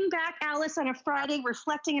just sitting back, Alice, on a Friday,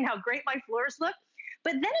 reflecting on how great my floors look.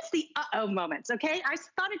 But then it's the uh-oh moments, okay? I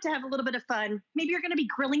thought it to have a little bit of fun. Maybe you're gonna be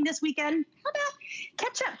grilling this weekend. How about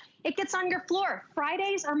ketchup? It gets on your floor.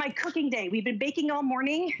 Fridays are my cooking day. We've been baking all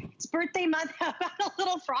morning. It's birthday month. How about a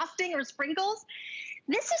little frosting or sprinkles?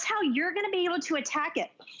 This is how you're gonna be able to attack it.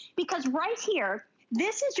 Because right here,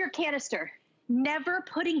 this is your canister. Never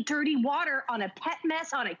putting dirty water on a pet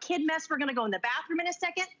mess, on a kid mess. We're gonna go in the bathroom in a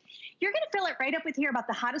second. You're gonna fill it right up with here about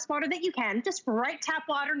the hottest water that you can, just right tap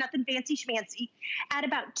water, nothing fancy schmancy. Add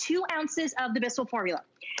about 2 ounces of the Bissell formula.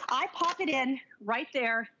 I pop it in right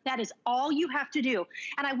there. That is all you have to do.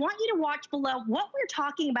 And I want you to watch below what we're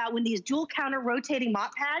talking about when these dual counter rotating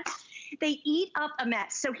mop pads, they eat up a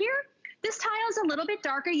mess. So here, this tile is a little bit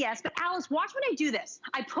darker, yes, but Alice, watch when I do this.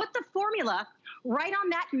 I put the formula right on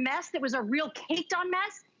that mess that was a real caked on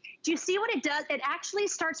mess. Do you see what it does? It actually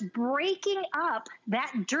starts breaking up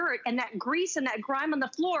that dirt and that grease and that grime on the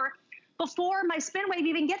floor before my spin wave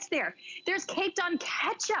even gets there. There's caked on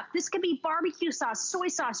ketchup. This could be barbecue sauce, soy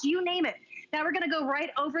sauce, you name it. Now we're gonna go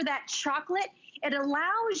right over that chocolate. It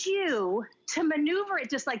allows you to maneuver it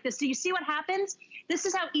just like this. So you see what happens? This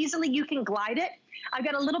is how easily you can glide it. I've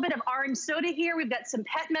got a little bit of orange soda here. We've got some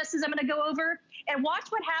pet messes I'm gonna go over. And watch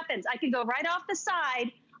what happens. I can go right off the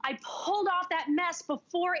side. I pulled off that mess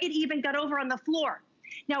before it even got over on the floor.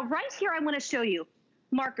 Now, right here, I want to show you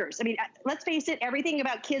markers. I mean, let's face it, everything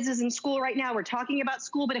about kids is in school right now. We're talking about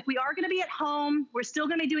school, but if we are going to be at home, we're still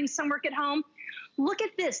going to be doing some work at home. Look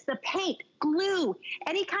at this, the paint, glue,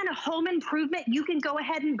 any kind of home improvement, you can go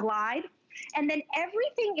ahead and glide. And then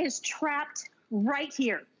everything is trapped right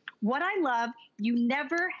here. What I love, you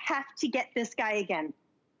never have to get this guy again.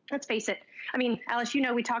 Let's face it. I mean, Alice, you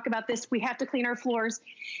know, we talk about this. We have to clean our floors.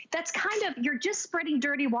 That's kind of, you're just spreading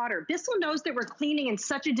dirty water. Bissell knows that we're cleaning in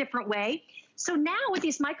such a different way. So now with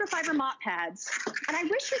these microfiber mop pads, and I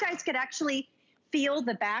wish you guys could actually feel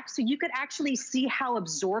the back so you could actually see how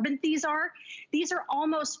absorbent these are. These are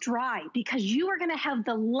almost dry because you are gonna have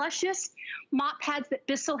the luscious mop pads that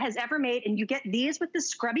Bissell has ever made, and you get these with the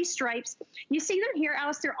scrubby stripes. You see them here,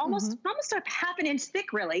 Alice, they're almost a half an inch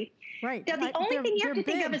thick, really. Right. Now, the only thing you have to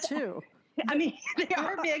think of is, too. I mean, they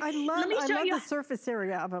are big. I love the surface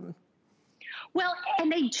area of them. Well,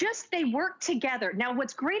 and they work together. Now,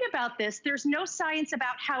 what's great about this, there's no science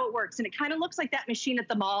about how it works. And it kind of looks like that machine at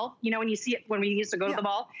the mall, you know, when you see it, when we used to go to the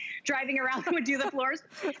mall, driving around and would do the floors.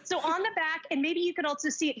 So on the back, and maybe you could also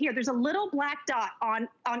see it here, there's a little black dot on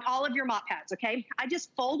all of your mop pads, okay? I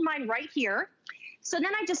just fold mine right here. So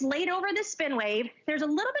then I just laid over the spin wave. There's a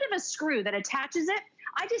little bit of a screw that attaches it.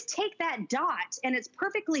 I just take that dot and it's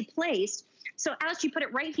perfectly placed. So as you put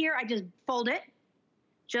it right here, I just fold it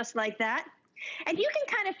just like that. And you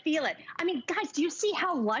can kind of feel it. I mean, guys, do you see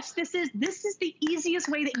how lush this is? This is the easiest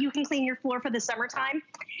way that you can clean your floor for the summertime.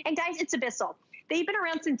 And guys, it's a Bissell. They've been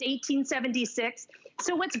around since 1876.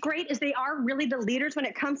 So what's great is they are really the leaders when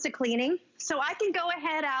it comes to cleaning. So I can go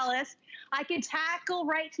ahead, Alice. I can tackle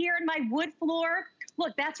right here in my wood floor.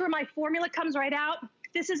 Look, that's where my formula comes right out.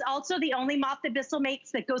 This is also the only mop that Bissell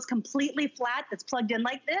makes that goes completely flat, that's plugged in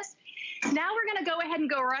like this. Now we're gonna go ahead and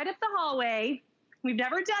go right up the hallway. We've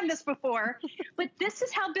never done this before, but this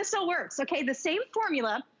is how Bissell works, okay? The same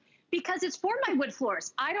formula, because it's for my wood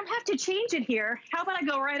floors. I don't have to change it here. How about I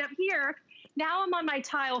go right up here? Now I'm on my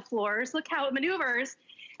tile floors. Look how it maneuvers.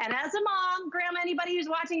 And as a mom, grandma, anybody who's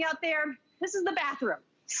watching out there, this is the bathroom.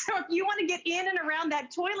 So if you want to get in and around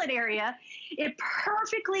that toilet area, it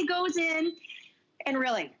perfectly goes in. And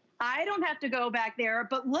really, I don't have to go back there,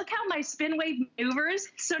 but look how my spin wave maneuvers.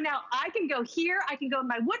 So now I can go here, I can go on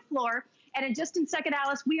my wood floor, and in just a second,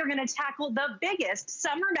 Alice, we are gonna tackle the biggest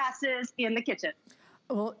summer messes in the kitchen.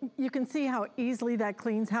 Well, you can see how easily that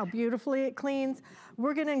cleans, how beautifully it cleans.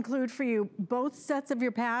 We're gonna include for you both sets of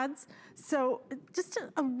your pads. So just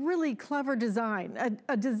a really clever design,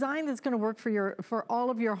 a design that's gonna work for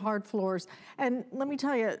all of your hard floors. And let me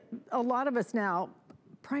tell you, a lot of us now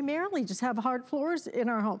primarily just have hard floors in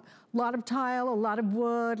our home. A lot of tile, a lot of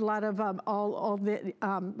wood, a lot of all the,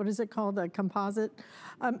 what is it called, the composite?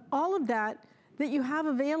 All of that you have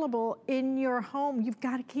available in your home, you've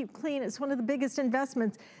got to keep clean. It's one of the biggest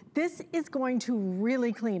investments. This is going to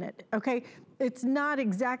really clean it, okay? It's not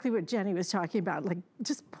exactly what Jenny was talking about, like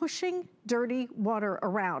just pushing dirty water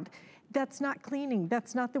around. That's not cleaning.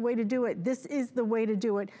 That's not the way to do it. This is the way to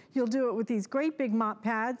do it. You'll do it with these great big mop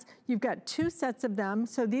pads. You've got 2 sets of them.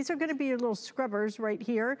 So these are gonna be your little scrubbers right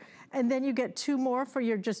here. And then you get 2 more for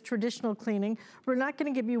your just traditional cleaning. We're not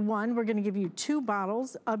gonna give you 1, we're gonna give you 2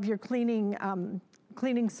 bottles of your cleaning,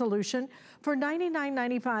 cleaning solution. For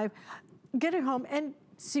 $99.95, get it home and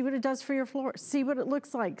see what it does for your floor. See what it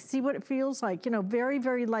looks like, see what it feels like. You know, very,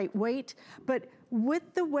 very lightweight, but with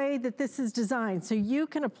the way that this is designed, so you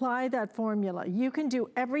can apply that formula. You can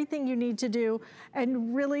do everything you need to do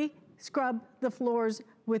and really scrub the floors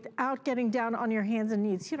without getting down on your hands and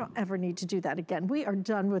knees. You don't ever need to do that again. We are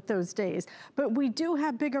done with those days. But we do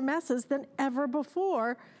have bigger messes than ever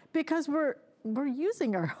before because we're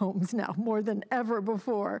using our homes now more than ever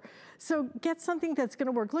before. So get something that's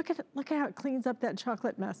gonna work. Look at how it cleans up that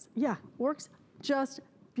chocolate mess. Yeah, works just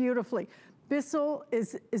beautifully. Bissell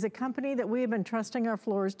is a company that we have been trusting our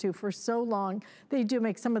floors to for so long. They do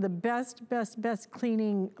make some of the best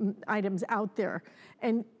cleaning items out there.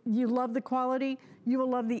 And you love the quality, you will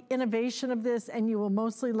love the innovation of this, and you will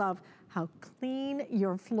mostly love how clean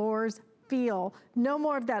your floors feel. No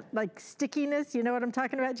more of that like stickiness. You know what I'm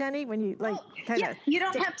talking about, Jenny? When you like you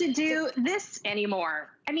don't have to do this anymore.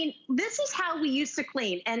 I mean, this is how we used to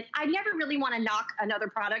clean. And I never really want to knock another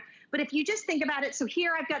product, but if you just think about it, so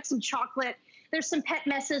here I've got some chocolate, there's some pet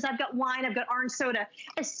messes, I've got wine, I've got orange soda.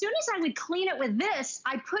 As soon as I would clean it with this,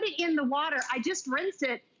 I put it in the water, I just rinse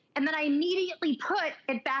it, and then I immediately put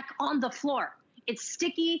it back on the floor. It's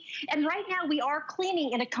sticky. And right now we are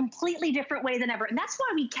cleaning in a completely different way than ever. And that's why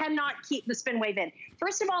we cannot keep the spin wave in.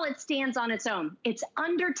 First of all, it stands on its own. It's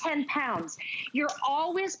under 10 pounds. You're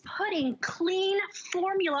always putting clean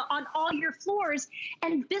formula on all your floors.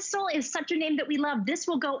 And Bissell is such a name that we love. This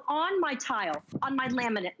will go on my tile, on my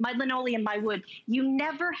laminate, my linoleum, my wood. You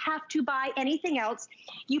never have to buy anything else.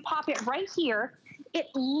 You pop it right here. It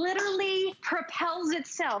literally propels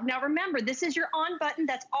itself. Now remember, this is your on button.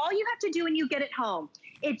 That's all you have to do when you get it home.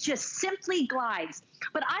 It just simply glides.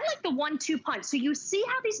 But I like the 1-2 punch. So you see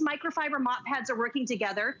how these microfiber mop pads are working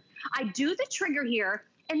together? I do the trigger here,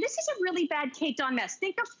 and this is a really bad caked on mess.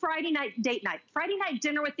 Think of Friday night date night, Friday night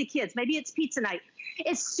dinner with the kids. Maybe it's pizza night.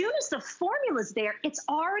 As soon as the formula's there, it's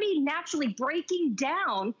already naturally breaking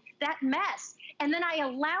down that mess. and then I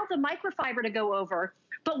allow the microfiber to go over.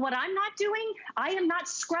 But what I'm not doing, I am not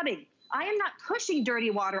scrubbing. I am not pushing dirty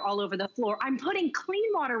water all over the floor. I'm putting clean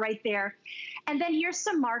water right there. And then here's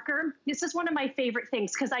some marker. This is one of my favorite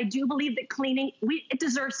things because I do believe that cleaning, it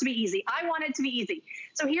deserves to be easy. I want it to be easy.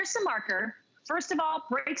 So here's some marker. First of all,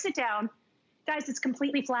 breaks it down. Guys, it's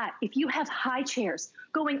completely flat. If you have high chairs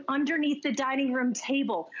going underneath the dining room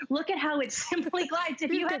table, look at how it simply glides.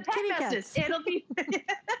 If you have pet messes, it'll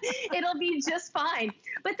be just fine.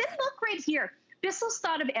 But then look right here. Bissell's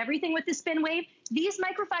thought of everything with the spin wave. These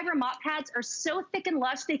microfiber mop pads are so thick and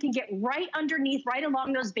lush, they can get right underneath, right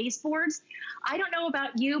along those baseboards. I don't know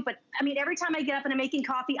about you, but I mean, every time I get up and I'm making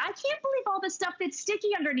coffee, I can't believe all the stuff that's sticky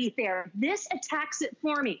underneath there. This attacks it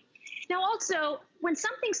for me. Now also, when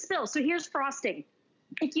something spills, so here's frosting.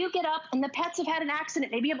 If you get up and the pets have had an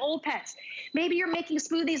accident, maybe you have old pets, maybe you're making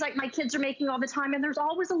smoothies like my kids are making all the time and there's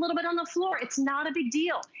always a little bit on the floor, it's not a big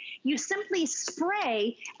deal. You simply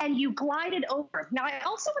spray and you glide it over. Now I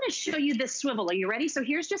also want to show you this swivel. Are you ready? So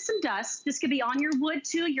here's just some dust. This could be on your wood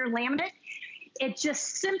too, your laminate. It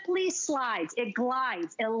just simply slides, it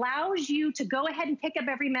glides. It allows you to go ahead and pick up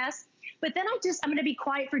every mess. But then I'm going to be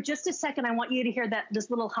quiet for just a second. I want you to hear this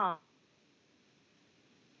little hum.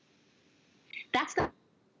 That's the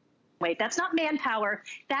wait, that's not manpower.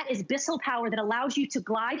 That is Bissell power that allows you to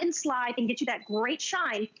glide and slide and get you that great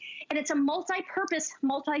shine. And it's a multi-purpose,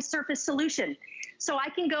 multi-surface solution. So I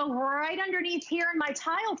can go right underneath here in my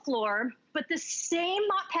tile floor, but the same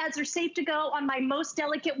mop pads are safe to go on my most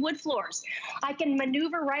delicate wood floors. I can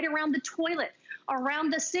maneuver right around the toilet,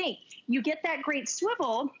 around the sink. You get that great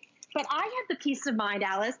swivel, but I have the peace of mind,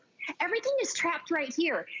 Alice. Everything is trapped right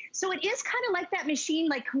here. So it is kind of like that machine.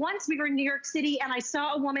 Like once we were in New York City and I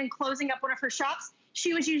saw a woman closing up one of her shops.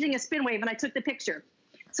 She was using a spin wave and I took the picture.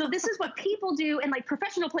 So this is what people do in like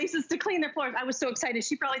professional places to clean their floors. I was so excited.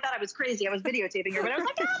 She probably thought I was crazy. I was videotaping her, but I was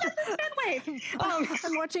like, oh, that's a spin wave.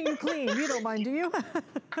 I'm watching you clean. You don't mind, do you?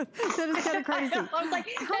 That is kind of crazy. I was like,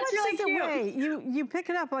 how much really does it weigh? You pick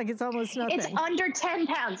it up like it's almost nothing. It's under 10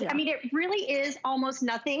 pounds. Yeah. I mean, it really is almost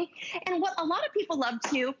nothing. And what a lot of people love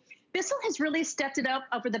too, Bissell has really stepped it up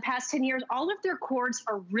over the past 10 years. All of their cords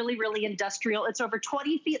are really, really industrial. It's over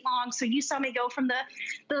 20 feet long. So you saw me go from the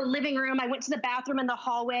living room. I went to the bathroom and the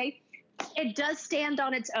hallway. It does stand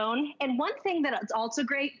on its own. And one thing that is also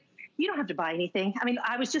great, you don't have to buy anything. I mean,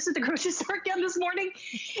 I was just at the grocery store again this morning.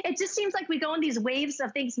 It just seems like we go in these waves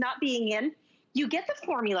of things not being in. You get the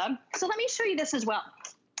formula. So let me show you this as well.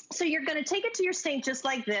 So you're going to take it to your sink just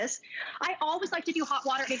like this. I always like to do hot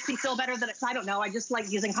water. It makes me feel better than I don't know. I just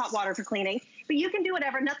like using hot water for cleaning. But you can do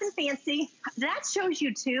whatever. Nothing fancy. That shows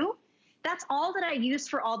you too. That's all that I use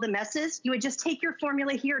for all the messes. You would just take your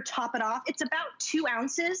formula here, top it off. It's about 2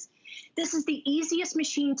 ounces. This is the easiest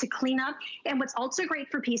machine to clean up. And what's also great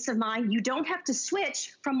for peace of mind, you don't have to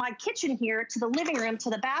switch from my kitchen here to the living room to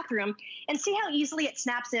the bathroom. And see how easily it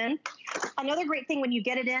snaps in? Another great thing when you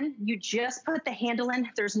get it in, you just put the handle in.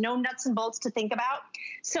 There's no nuts and bolts to think about.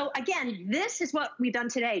 So again, this is what we've done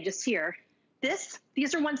today, just here.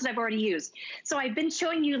 These are ones that I've already used. So I've been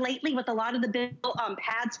showing you lately with a lot of the Bissell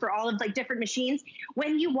pads for all of like different machines.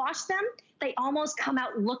 When you wash them, they almost come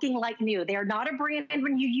out looking like new. They are not a brand.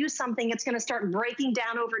 When you use something, it's going to start breaking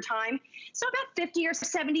down over time. So about 50 or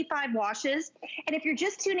 75 washes. And if you're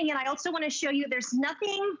just tuning in, I also want to show you there's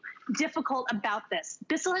nothing difficult about this.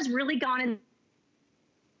 Bissell has really gone in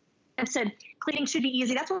and said cleaning should be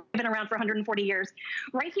easy. That's what we've been around for 140 years.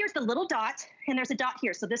 Right here's the little dot, and there's a dot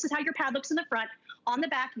here. So this is how your pad looks in the front. On the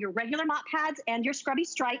back, your regular mop pads and your scrubby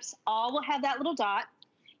stripes all will have that little dot.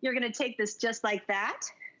 You're going to take this just like that.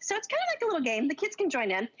 So it's kind of like a little game. The kids can join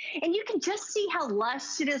in. And you can just see how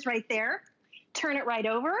lush it is right there. Turn it right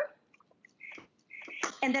over.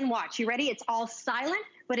 And then watch. You ready? It's all silent,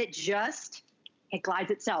 but it glides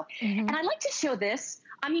itself. And I like to show this.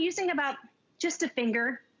 I'm using about just a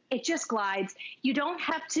finger. It just glides. You don't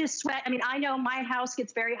have to sweat. I mean, I know my house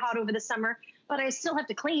gets very hot over the summer, but I still have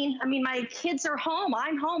to clean. I mean, my kids are home.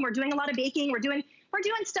 I'm home. We're doing a lot of baking. We're doing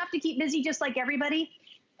stuff to keep busy just like everybody.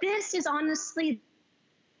 This is honestly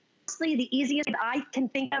the easiest I can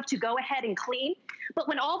think of to go ahead and clean. But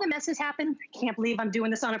when all the messes happen, I can't believe I'm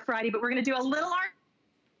doing this on a Friday, but we're going to do a little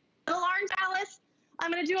orange Alice.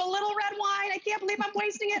 I'm going to do a little red wine. I can't believe I'm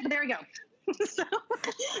wasting it, but there we go.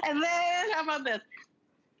 And then how about this?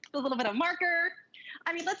 A little bit of marker.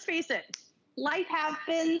 I mean, let's face it, life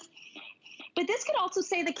happens. But this could also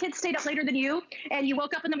say the kids stayed up later than you and you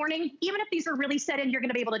woke up in the morning. Even if these are really set in, you're going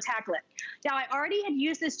to be able to tackle it. Now, I already had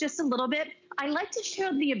used this just a little bit. I like to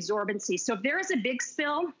show the absorbency. So if there is a big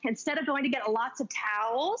spill, instead of going to get lots of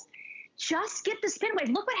towels, just get the spin wave.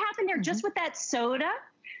 Look what happened there just with that soda.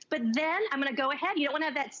 But then I'm gonna go ahead. You don't wanna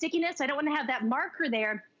have that stickiness. I don't wanna have that marker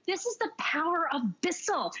there. This is the power of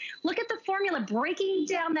Bissell. Look at the formula breaking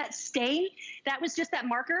down that stain. That was just that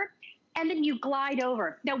marker. And then you glide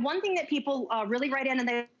over. Now, one thing that people really write in and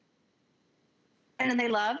they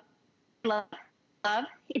love,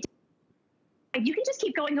 you can just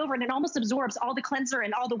keep going over and it almost absorbs all the cleanser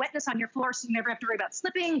and all the wetness on your floor, so you never have to worry about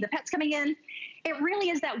slipping, the pets coming in. It really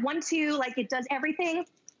is that 1-2, like it does everything.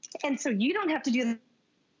 And so you don't have to do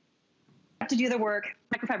the work.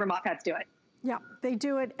 Microfiber mop pads do it. Yeah, they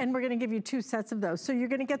do it, and we're gonna give you 2 sets of those. So you're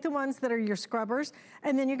gonna get the ones that are your scrubbers,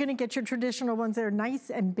 and then you're gonna get your traditional ones that are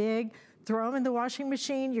nice and big. Throw them in the washing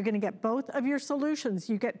machine. You're gonna get both of your solutions.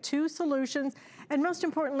 You get 2 solutions, and most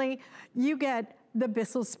importantly, you get the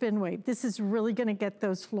Bissell Spin Wave. This is really gonna get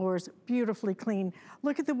those floors beautifully clean.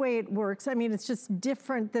 Look at the way it works. I mean, it's just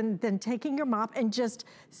different than taking your mop and just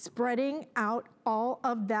spreading out all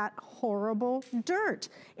of that horrible dirt.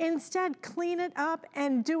 Instead, clean it up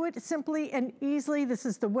and do it simply and easily. This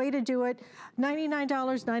is the way to do it.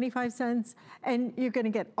 $99.95, and you're gonna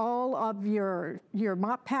get all of your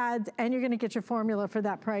mop pads, and you're gonna get your formula for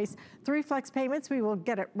that price. 3 flex payments, we will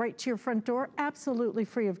get it right to your front door, absolutely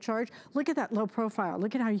free of charge. Look at that low profile.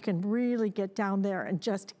 Look at how you can really get down there and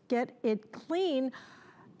just get it clean.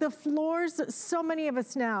 The floors, so many of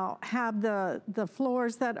us now have the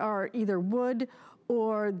floors that are either wood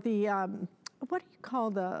or the, what do you call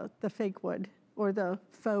the fake wood? Or the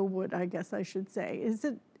faux wood, I guess I should say.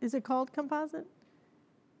 Is it called composite?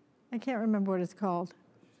 I can't remember what it's called.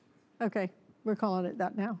 Okay, we're calling it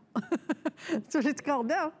that now. That's what it's called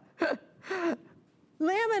now.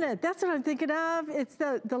 Laminate, that's what I'm thinking of. It's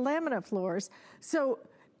the laminate floors. So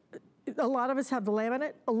a lot of us have the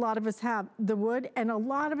laminate, a lot of us have the wood, and a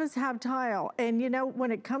lot of us have tile. And you know, when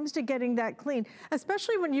it comes to getting that clean,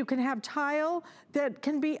 especially when you can have tile that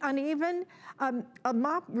can be uneven, a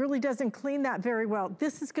mop really doesn't clean that very well.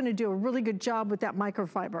 This is gonna do a really good job with that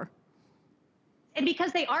microfiber. And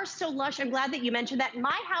because they are so lush, I'm glad that you mentioned that. In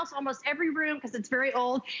my house, almost every room, because it's very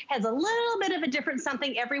old, has a little bit of a different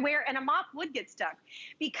something everywhere, and a mop would get stuck.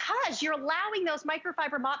 Because you're allowing those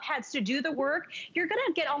microfiber mop pads to do the work, you're gonna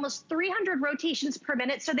get almost 300 rotations per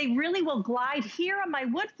minute, so they really will glide here on my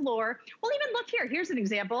wood floor. Well, even look here, here's an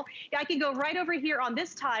example. I can go right over here on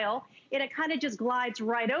this tile, and it kind of just glides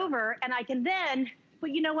right over, and I can then, but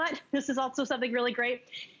you know what? This is also something really great.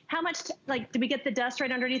 How much, do we get the dust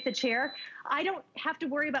right underneath the chair? I don't have to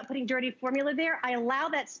worry about putting dirty formula there. I allow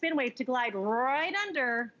that spin wave to glide right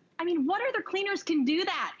under. I mean, what other cleaners can do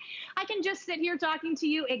that? I can just sit here talking to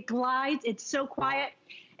you. It glides. It's so quiet.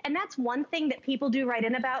 And that's one thing that people do write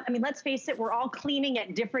in about. I mean, let's face it, we're all cleaning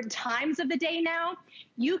at different times of the day now.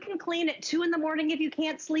 You can clean at 2 in the morning if you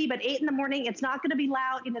can't sleep. At 8 in the morning, it's not going to be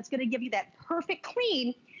loud, and it's going to give you that perfect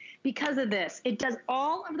clean. Because of this, it does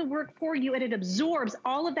all of the work for you, and it absorbs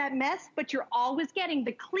all of that mess, but you're always getting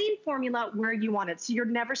the clean formula where you want it, so you're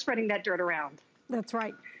never spreading that dirt around. That's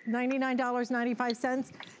right,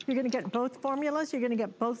 $99.95. You're gonna get both formulas, you're gonna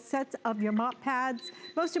get both sets of your mop pads.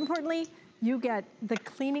 Most importantly, you get the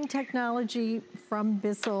cleaning technology from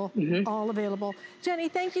Bissell, all available. Jenny,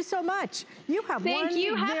 thank you so much. You have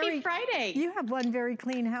Happy Friday. You have one very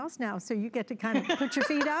clean house now, so you get to kind of put your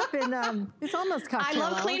feet up, and it's almost cocktail I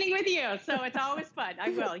love hour. cleaning with you, so it's always fun. I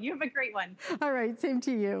will. You have a great one. All right, same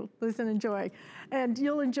to you. Listen, enjoy. And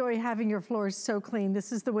you'll enjoy having your floors so clean.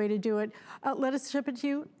 This is the way to do it. Let us ship it to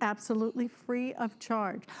you absolutely free of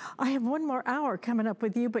charge. I have one more hour coming up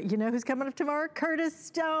with you, but you know who's coming up tomorrow? Curtis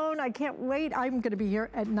Stone. I can't wait. I'm going to be here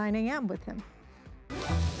at 9 a.m. with him.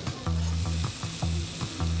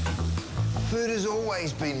 Food has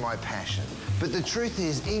always been my passion, but the truth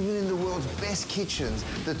is, even in the world's best kitchens,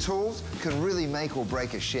 the tools can really make or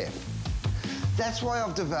break a chef. That's why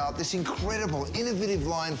I've developed this incredible, innovative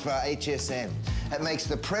line for HSN. It makes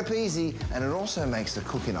the prep easy, and it also makes the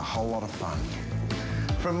cooking a whole lot of fun.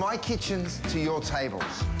 From my kitchens to your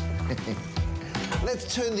tables.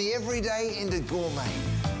 Let's turn the everyday into gourmet.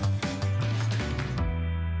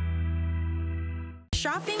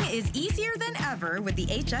 Shopping is easier than ever with the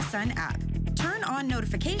HSN app. Turn on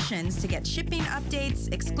notifications to get shipping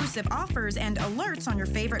updates, exclusive offers, and alerts on your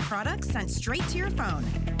favorite products sent straight to your phone.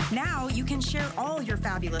 Now you can share all your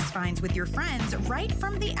fabulous finds with your friends right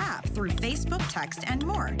from the app through Facebook, text, and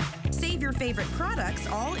more. Save your favorite products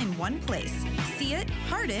all in one place. See it,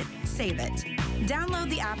 heart it, save it. Download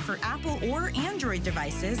the app for Apple or Android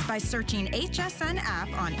devices by searching HSN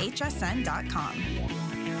app on hsn.com.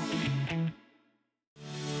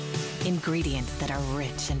 Ingredients that are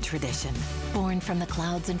rich in tradition, born from the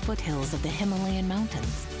clouds and foothills of the Himalayan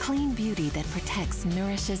mountains. Clean beauty that protects,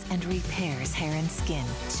 nourishes, and repairs hair and skin.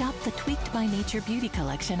 Shop the Tweaked by Nature Beauty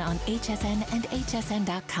Collection on HSN and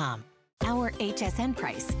hsn.com. Our HSN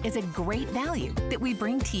price is a great value that we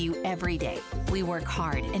bring to you every day. We work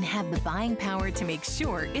hard and have the buying power to make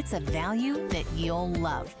sure it's a value that you'll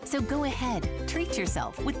love. So go ahead, treat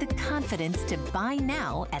yourself with the confidence to buy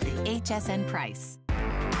now at the HSN price.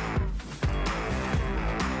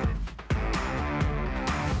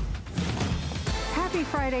 Happy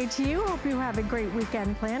Friday to you. Hope you have a great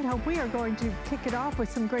weekend planned. Hope we are going to kick it off with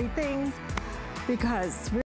some great things because